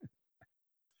game?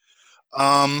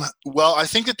 Well, I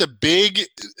think that the big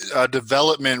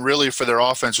development really for their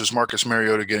offense was Marcus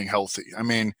Mariota getting healthy. I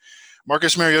mean,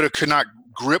 Marcus Mariota could not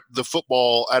grip the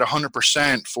football at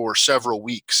 100% for several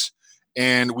weeks.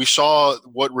 And we saw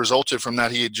what resulted from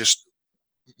that. He had just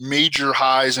major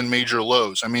highs and major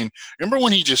lows. I mean, remember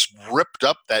when he just ripped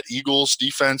up that Eagles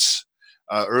defense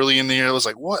early in the year? It was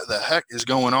like, what the heck is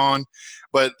going on?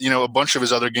 But, a bunch of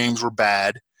his other games were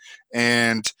bad.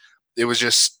 And it was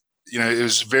just, it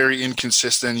was very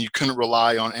inconsistent. You couldn't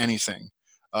rely on anything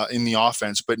in the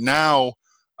offense. But now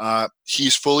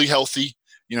he's fully healthy.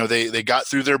 They got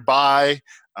through their bye.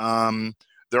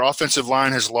 Their offensive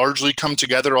line has largely come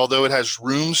together, although it has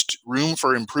room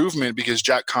for improvement because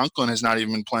Jack Conklin has not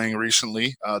even been playing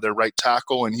recently, their right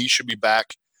tackle, and he should be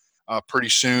back pretty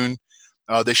soon.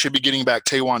 They should be getting back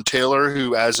Taywan Taylor,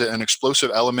 who as an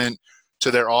explosive element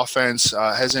to their offense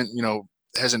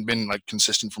hasn't been like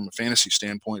consistent from a fantasy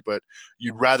standpoint, but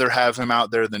you'd rather have him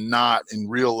out there than not in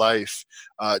real life.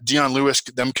 Dion Lewis,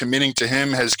 them committing to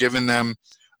him has given them,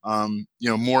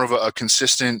 more of a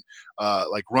consistent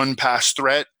like run pass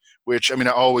threat, which, I mean,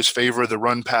 I always favor the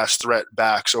run pass threat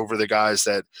backs over the guys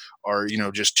that are,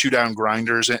 just 2-down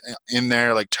grinders in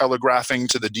there, like telegraphing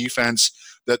to the defense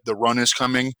that the run is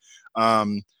coming.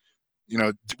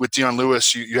 With Dion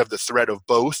Lewis, you have the threat of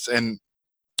both. And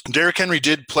Derrick Henry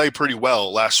did play pretty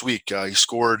well last week. He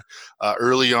scored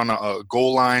early on a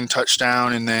goal line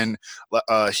touchdown, and then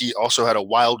he also had a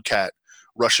wildcat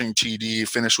rushing TD,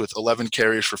 finished with 11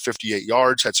 carries for 58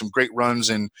 yards, had some great runs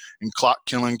in clock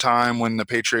killing time when the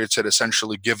Patriots had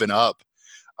essentially given up.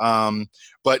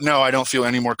 But no, I don't feel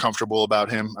any more comfortable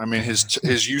about him. I mean,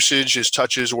 his usage, his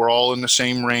touches were all in the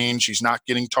same range. He's not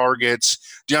getting targets.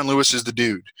 Dion Lewis is the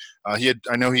dude. I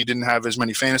know he didn't have as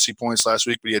many fantasy points last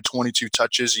week, but he had 22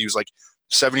 touches. He was like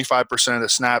 75% of the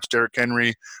snaps. Derrick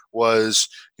Henry was,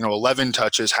 11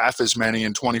 touches, half as many,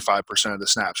 and 25% of the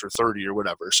snaps, or 30 or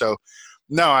whatever. So,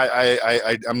 no,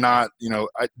 I'm not.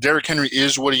 Derrick Henry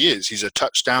is what he is. He's a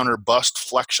touchdown or bust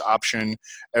flex option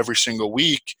every single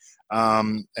week,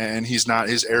 and he's not.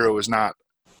 His arrow is not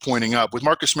pointing up. With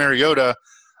Marcus Mariota,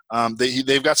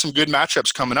 they've got some good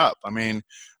matchups coming up. I mean,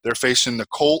 they're facing the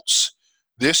Colts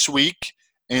this week,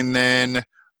 and then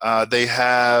they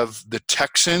have the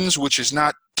Texans, which is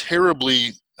not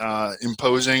terribly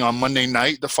imposing, on Monday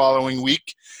night the following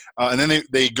week. And then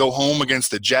they go home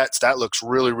against the Jets. That looks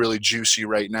really, really juicy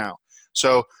right now.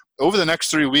 So over the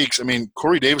next 3 weeks, I mean,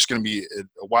 Corey Davis is going to be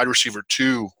a wide receiver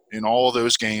 2 in all of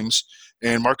those games,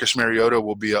 and Marcus Mariota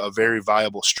will be a very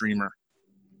viable streamer.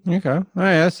 Okay. All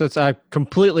right. I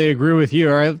completely agree with you.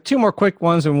 All right. 2 more quick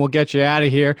ones, and we'll get you out of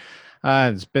here.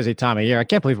 It's a busy time of year. I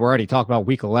can't believe we're already talking about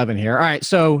week 11 here. All right.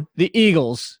 So the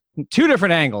Eagles, 2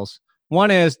 different angles.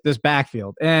 One is this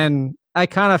backfield. And I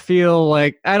kind of feel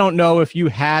like, I don't know if you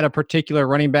had a particular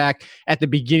running back at the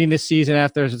beginning of the season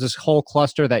after this whole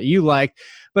cluster that you liked,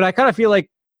 but I kind of feel like,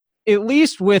 at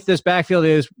least with this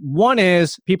backfield, one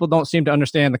is people don't seem to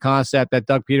understand the concept that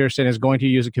Doug Peterson is going to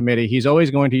use a committee. He's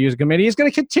always going to use a committee. He's going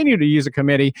to continue to use a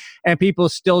committee, and people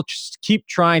still just keep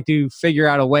trying to figure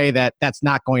out a way that that's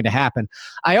not going to happen.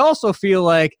 I also feel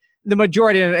like the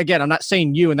majority, and again, I'm not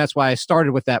saying you, and that's why I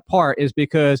started with that part, is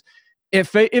because it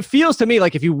feels to me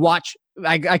like if you watch,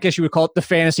 I guess you would call it the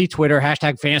fantasy Twitter,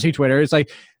 #fantasy Twitter, it's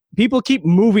like people keep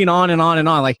moving on and on and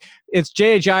on. Like, it's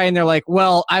J.J. and they're like,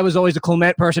 well, I was always a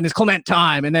Clement person. It's Clement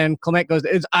time. And then Clement goes,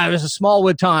 I was a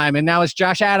Smallwood time. And now it's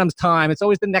Josh Adams time. It's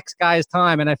always the next guy's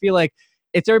time. And I feel like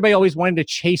it's everybody always wanting to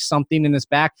chase something in this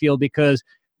backfield because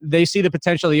they see the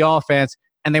potential of the offense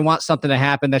and they want something to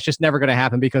happen that's just never going to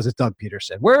happen because it's Doug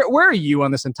Peterson. Where are you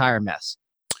on this entire mess?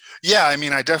 Yeah, I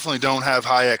mean, I definitely don't have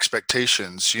high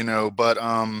expectations, but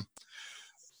I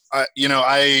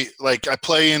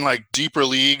play in like deeper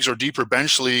leagues or deeper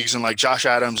bench leagues, and like Josh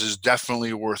Adams is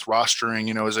definitely worth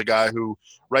rostering, as a guy who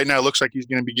right now looks like he's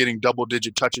going to be getting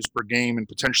double-digit touches per game and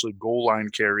potentially goal line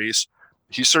carries.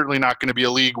 He's certainly not going to be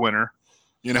a league winner,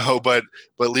 but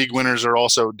league winners are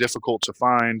also difficult to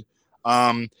find.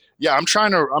 I'm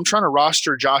trying to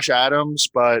roster Josh Adams,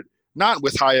 but not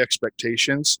with high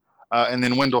expectations. And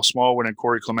then Wendell Smallwood and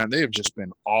Corey Clement, they have just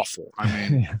been awful. I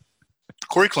mean, yeah.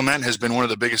 Corey Clement has been one of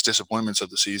the biggest disappointments of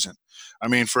the season. I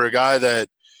mean, for a guy that,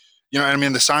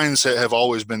 the signs have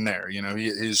always been there.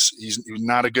 He's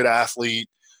not a good athlete.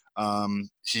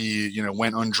 He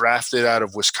went undrafted out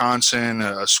of Wisconsin,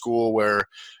 a school where,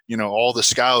 all the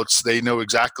scouts, they know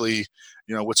exactly,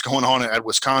 what's going on at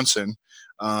Wisconsin.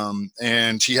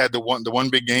 And he had the one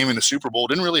big game in the Super Bowl.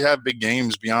 Didn't really have big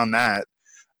games beyond that.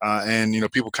 And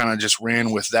people kind of just ran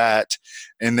with that.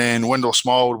 And then Wendell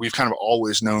Smallwood, we've kind of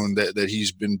always known that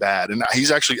he's been bad. And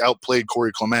he's actually outplayed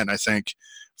Corey Clement, I think,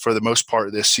 for the most part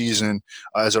of this season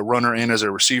as a runner and as a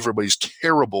receiver. But he's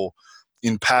terrible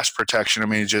in pass protection. I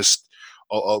mean, just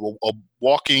a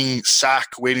walking sack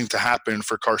waiting to happen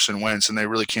for Carson Wentz, and they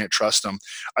really can't trust him.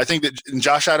 I think that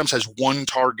Josh Adams has 1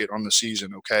 target on the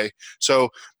season, okay? So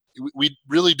we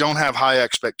really don't have high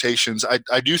expectations.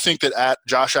 I do think that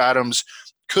Josh Adams –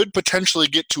 could potentially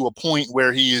get to a point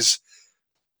where he is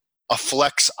a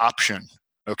flex option.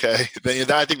 Okay.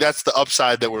 I think that's the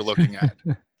upside that we're looking at.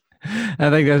 I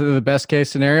think that's the best case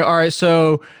scenario. All right.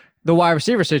 So the wide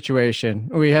receiver situation,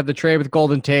 we have the trade with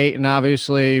Golden Tate, and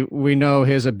obviously we know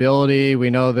his ability. We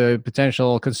know the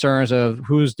potential concerns of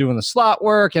who's doing the slot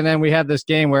work. And then we have this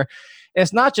game where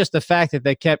it's not just the fact that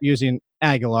they kept using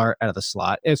Aguilar out of the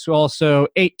slot. It's also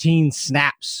 18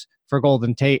 snaps for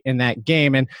Golden Tate in that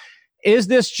game. And is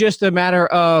this just a matter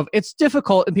of it's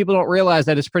difficult, and people don't realize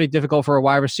that it's pretty difficult for a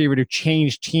wide receiver to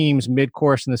change teams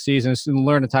mid-course in the season and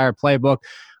learn an entire playbook?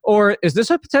 Or is this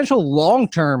a potential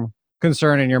long-term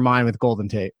concern in your mind with Golden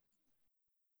Tate?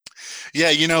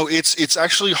 Yeah, it's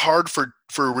actually hard for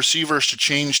receivers to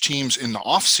change teams in the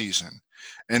offseason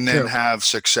and then have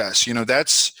success.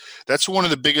 That's one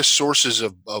of the biggest sources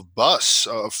of busts,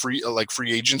 free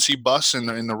agency busts in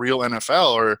the real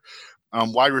NFL, or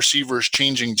wide receivers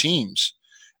changing teams.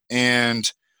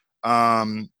 And,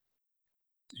 but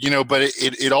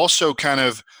it also kind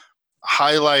of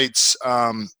highlights,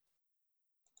 and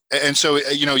so,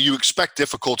 you expect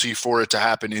difficulty for it to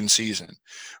happen in season.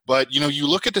 But, you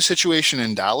look at the situation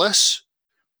in Dallas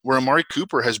where Amari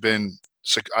Cooper has been,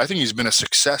 I think he's been a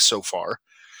success so far.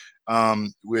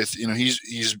 With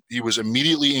he was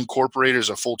immediately incorporated as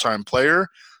a full-time player.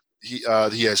 He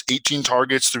has 18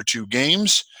 targets through 2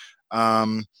 games.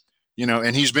 And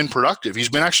he's been productive. He's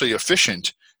been actually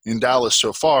efficient in Dallas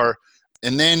so far.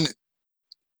 And then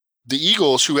the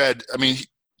Eagles,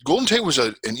 Golden Tate was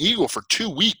an Eagle for 2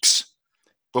 weeks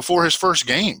before his first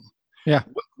game. Yeah.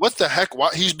 What the heck? Why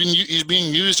he's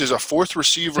being used as a 4th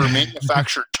receiver,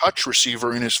 manufactured touch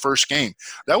receiver in his first game.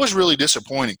 That was really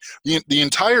disappointing. The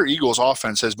entire Eagles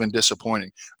offense has been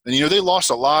disappointing. And they lost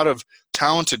a lot of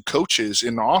talented coaches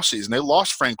in the offseason. They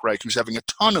lost Frank Reich, who's having a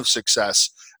ton of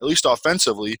success, at least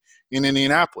offensively, in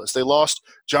Indianapolis. They lost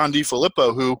John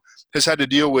DeFilippo, who has had to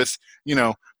deal with,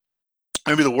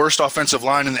 maybe the worst offensive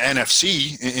line in the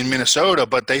NFC in Minnesota,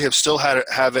 but they have still had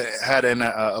an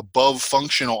above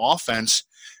functional offense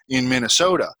in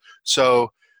Minnesota.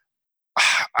 So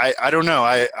I don't know.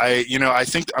 I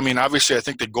think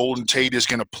that Golden Tate is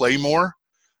going to play more,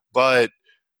 but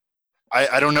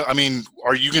I don't know.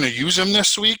 Are you going to use him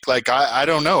this week? I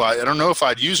don't know. I don't know if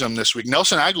I'd use him this week.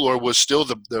 Nelson Aguilar was still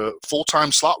the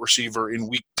full-time slot receiver in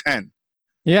week 10.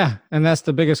 Yeah. And that's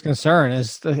the biggest concern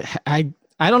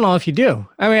I don't know if you do.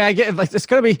 I get it's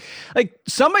going to be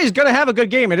somebody's going to have a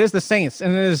good game. It is the Saints,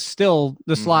 and it is still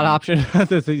the slot option.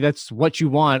 That's what you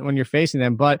want when you're facing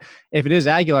them. But if it is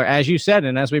Aguilar, as you said,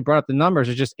 and as we brought up the numbers,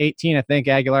 it's just 18. I think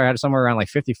Aguilar had somewhere around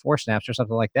 54 snaps or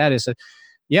something like that.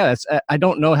 I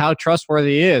don't know how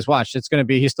trustworthy he is. Watch, he's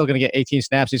still going to get 18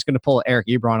 snaps. He's going to pull Eric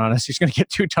Ebron on us. He's going to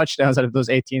get 2 touchdowns out of those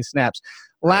 18 snaps.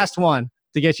 Last one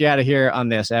to get you out of here on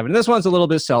this, Evan. This one's a little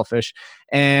bit selfish,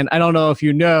 and I don't know if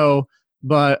you know,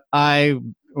 but I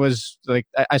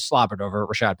slobbered over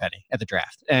Rashad Penny at the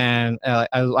draft, and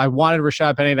I wanted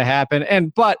Rashad Penny to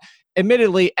happen. But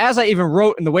admittedly, as I even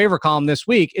wrote in the waiver column this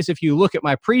week, is if you look at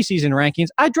my preseason rankings,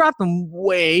 I dropped them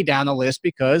way down the list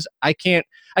because I can't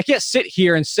sit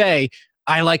here and say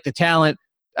I like the talent.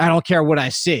 I don't care what I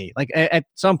see. At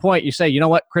some point, you say, you know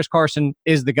what, Chris Carson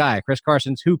is the guy. Chris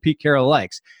Carson's who Pete Carroll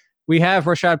likes. We have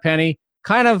Rashad Penny.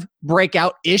 Kind of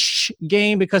breakout-ish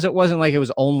game because it wasn't like it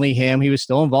was only him. He was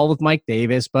still involved with Mike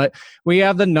Davis, but we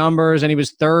have the numbers, and he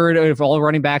was 3rd of all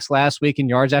running backs last week in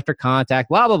yards after contact,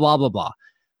 blah, blah, blah, blah, blah.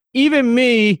 Even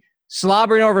me,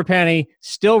 slobbering over Penny,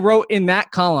 still wrote in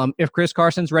that column, if Chris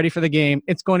Carson's ready for the game,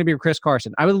 it's going to be Chris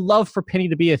Carson. I would love for Penny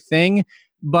to be a thing,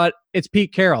 but it's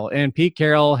Pete Carroll, and Pete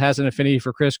Carroll has an affinity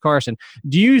for Chris Carson.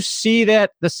 Do you see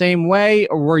that the same way,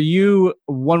 or were you,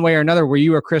 one way or another, were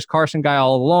you a Chris Carson guy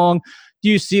all along? Do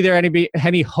you see there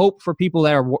any hope for people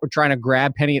that are trying to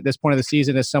grab Penny at this point of the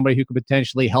season as somebody who could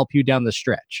potentially help you down the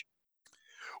stretch?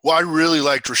 Well, I really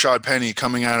liked Rashad Penny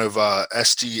coming out of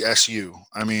SDSU.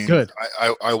 Good.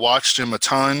 I watched him a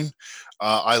ton.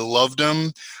 I loved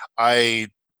him. I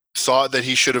thought that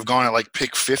he should have gone at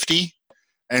pick 50.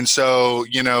 And so,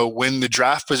 when the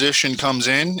draft position comes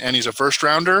in and he's a first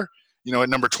rounder, at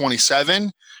number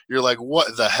 27, you're like,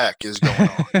 what the heck is going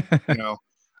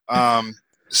on?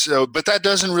 So, but that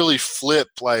doesn't really flip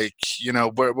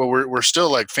we're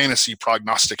still fantasy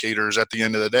prognosticators at the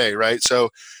end of the day, right? So,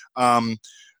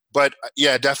 but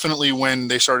yeah, definitely when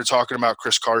they started talking about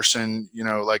Chris Carson,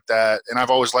 like that, and I've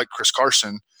always liked Chris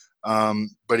Carson,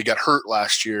 but he got hurt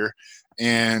last year.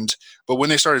 But when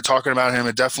they started talking about him,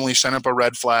 it definitely sent up a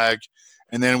red flag.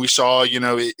 And then we saw,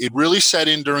 it really set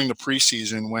in during the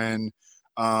preseason when,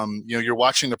 you're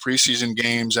watching the preseason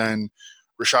games and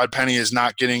Rashad Penny is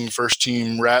not getting first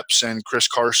team reps and Chris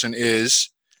Carson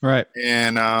is. Right.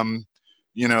 And,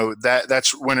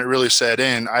 that's when it really set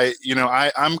in.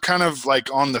 I'm kind of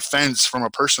on the fence from a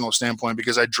personal standpoint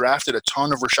because I drafted a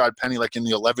ton of Rashad Penny in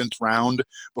the 11th round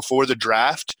before the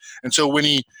draft. And so when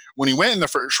he went in the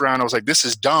first round, I was like, this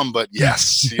is dumb, but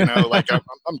yes,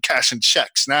 I'm cashing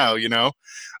checks now,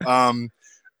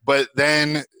 but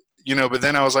then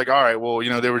I was like, all right, well,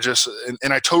 they were just,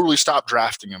 and I totally stopped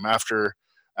drafting him after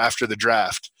the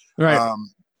draft. Right.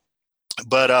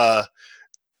 I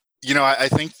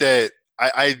think that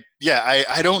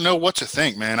I don't know what to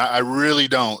think, man. I really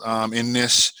don't. In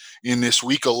this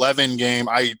week 11 game,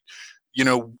 I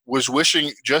was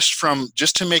wishing just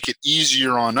to make it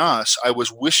easier on us. I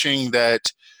was wishing that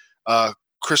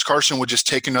Chris Carson would just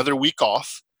take another week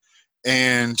off,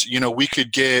 and we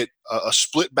could get a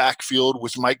split backfield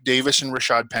with Mike Davis and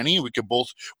Rashad Penny. We could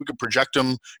project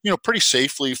them, pretty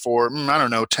safely for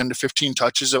 10 to 15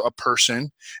 touches a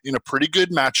person in a pretty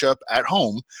good matchup at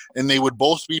home, and they would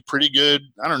both be pretty good.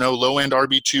 Low end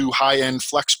RB2, high end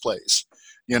flex plays.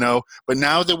 But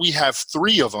now that we have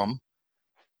 3 of them,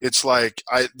 it's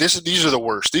these are the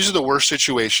worst. These are the worst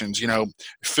situations.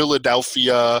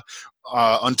 Philadelphia.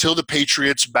 Until the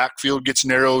Patriots' backfield gets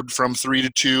narrowed from 3 to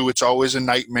 2, it's always a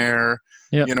nightmare.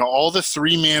 Yep. You know, all the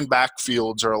 3-man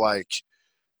backfields are like,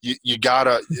 you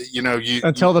gotta, you know,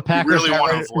 until the Packers really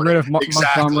got rid of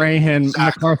Montgomery and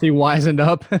McCarthy wisened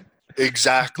up.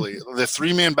 Exactly. The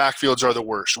 3-man backfields are the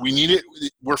worst. We need it.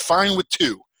 We're fine with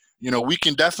 2. You know, we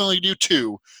can definitely do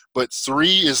 2, but 3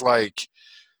 is like,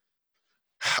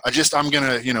 I'm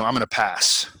gonna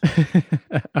pass.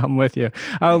 I'm with you.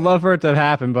 I would love for it to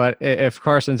happen, but if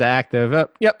Carson's active,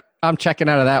 yep, I'm checking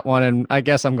out of that one, and I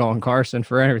guess I'm going Carson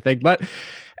for everything. But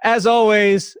as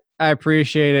always, I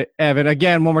appreciate it, Evan.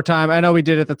 Again, one more time. I know we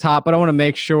did it at the top, but I want to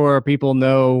make sure people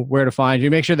know where to find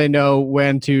you. Make sure they know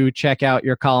when to check out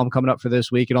your column coming up for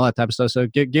this week and all that type of stuff. So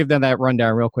give them that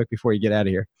rundown real quick before you get out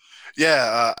of here.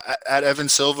 Yeah, at Evan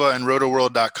Silva and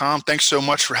rotoworld.com. Thanks so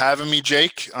much for having me,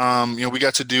 Jake. You know, we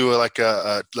got to do like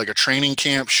a training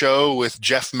camp show with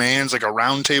Jeff Manns, like a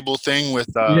roundtable thing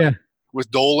with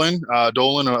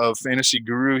Dolan of Fantasy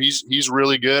Guru. He's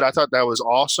really good. I thought that was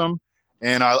awesome.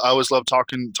 And I always love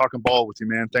talking ball with you,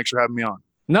 man. Thanks for having me on.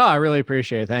 No, I really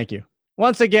appreciate it. Thank you.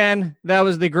 Once again, that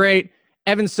was the great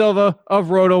Evan Silva of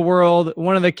Roto World,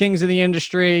 one of the kings of the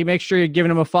industry. Make sure you're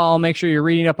giving him a follow. Make sure you're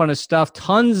reading up on his stuff.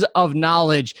 Tons of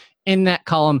knowledge in that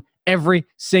column every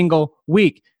single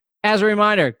week. As a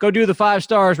reminder, go do the 5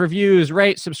 stars, reviews,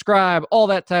 rate, subscribe, all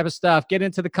that type of stuff. Get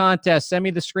into the contest. Send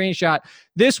me the screenshot.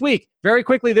 This week, very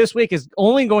quickly, this week is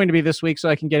only going to be this week so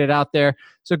I can get it out there.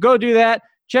 So go do that.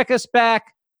 Check us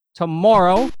back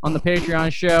tomorrow on the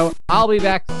Patreon show. I'll be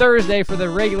back Thursday for the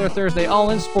regular Thursday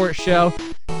All-In Sports show.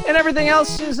 And everything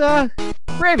else is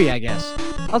gravy, I guess.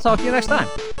 I'll talk to you next time.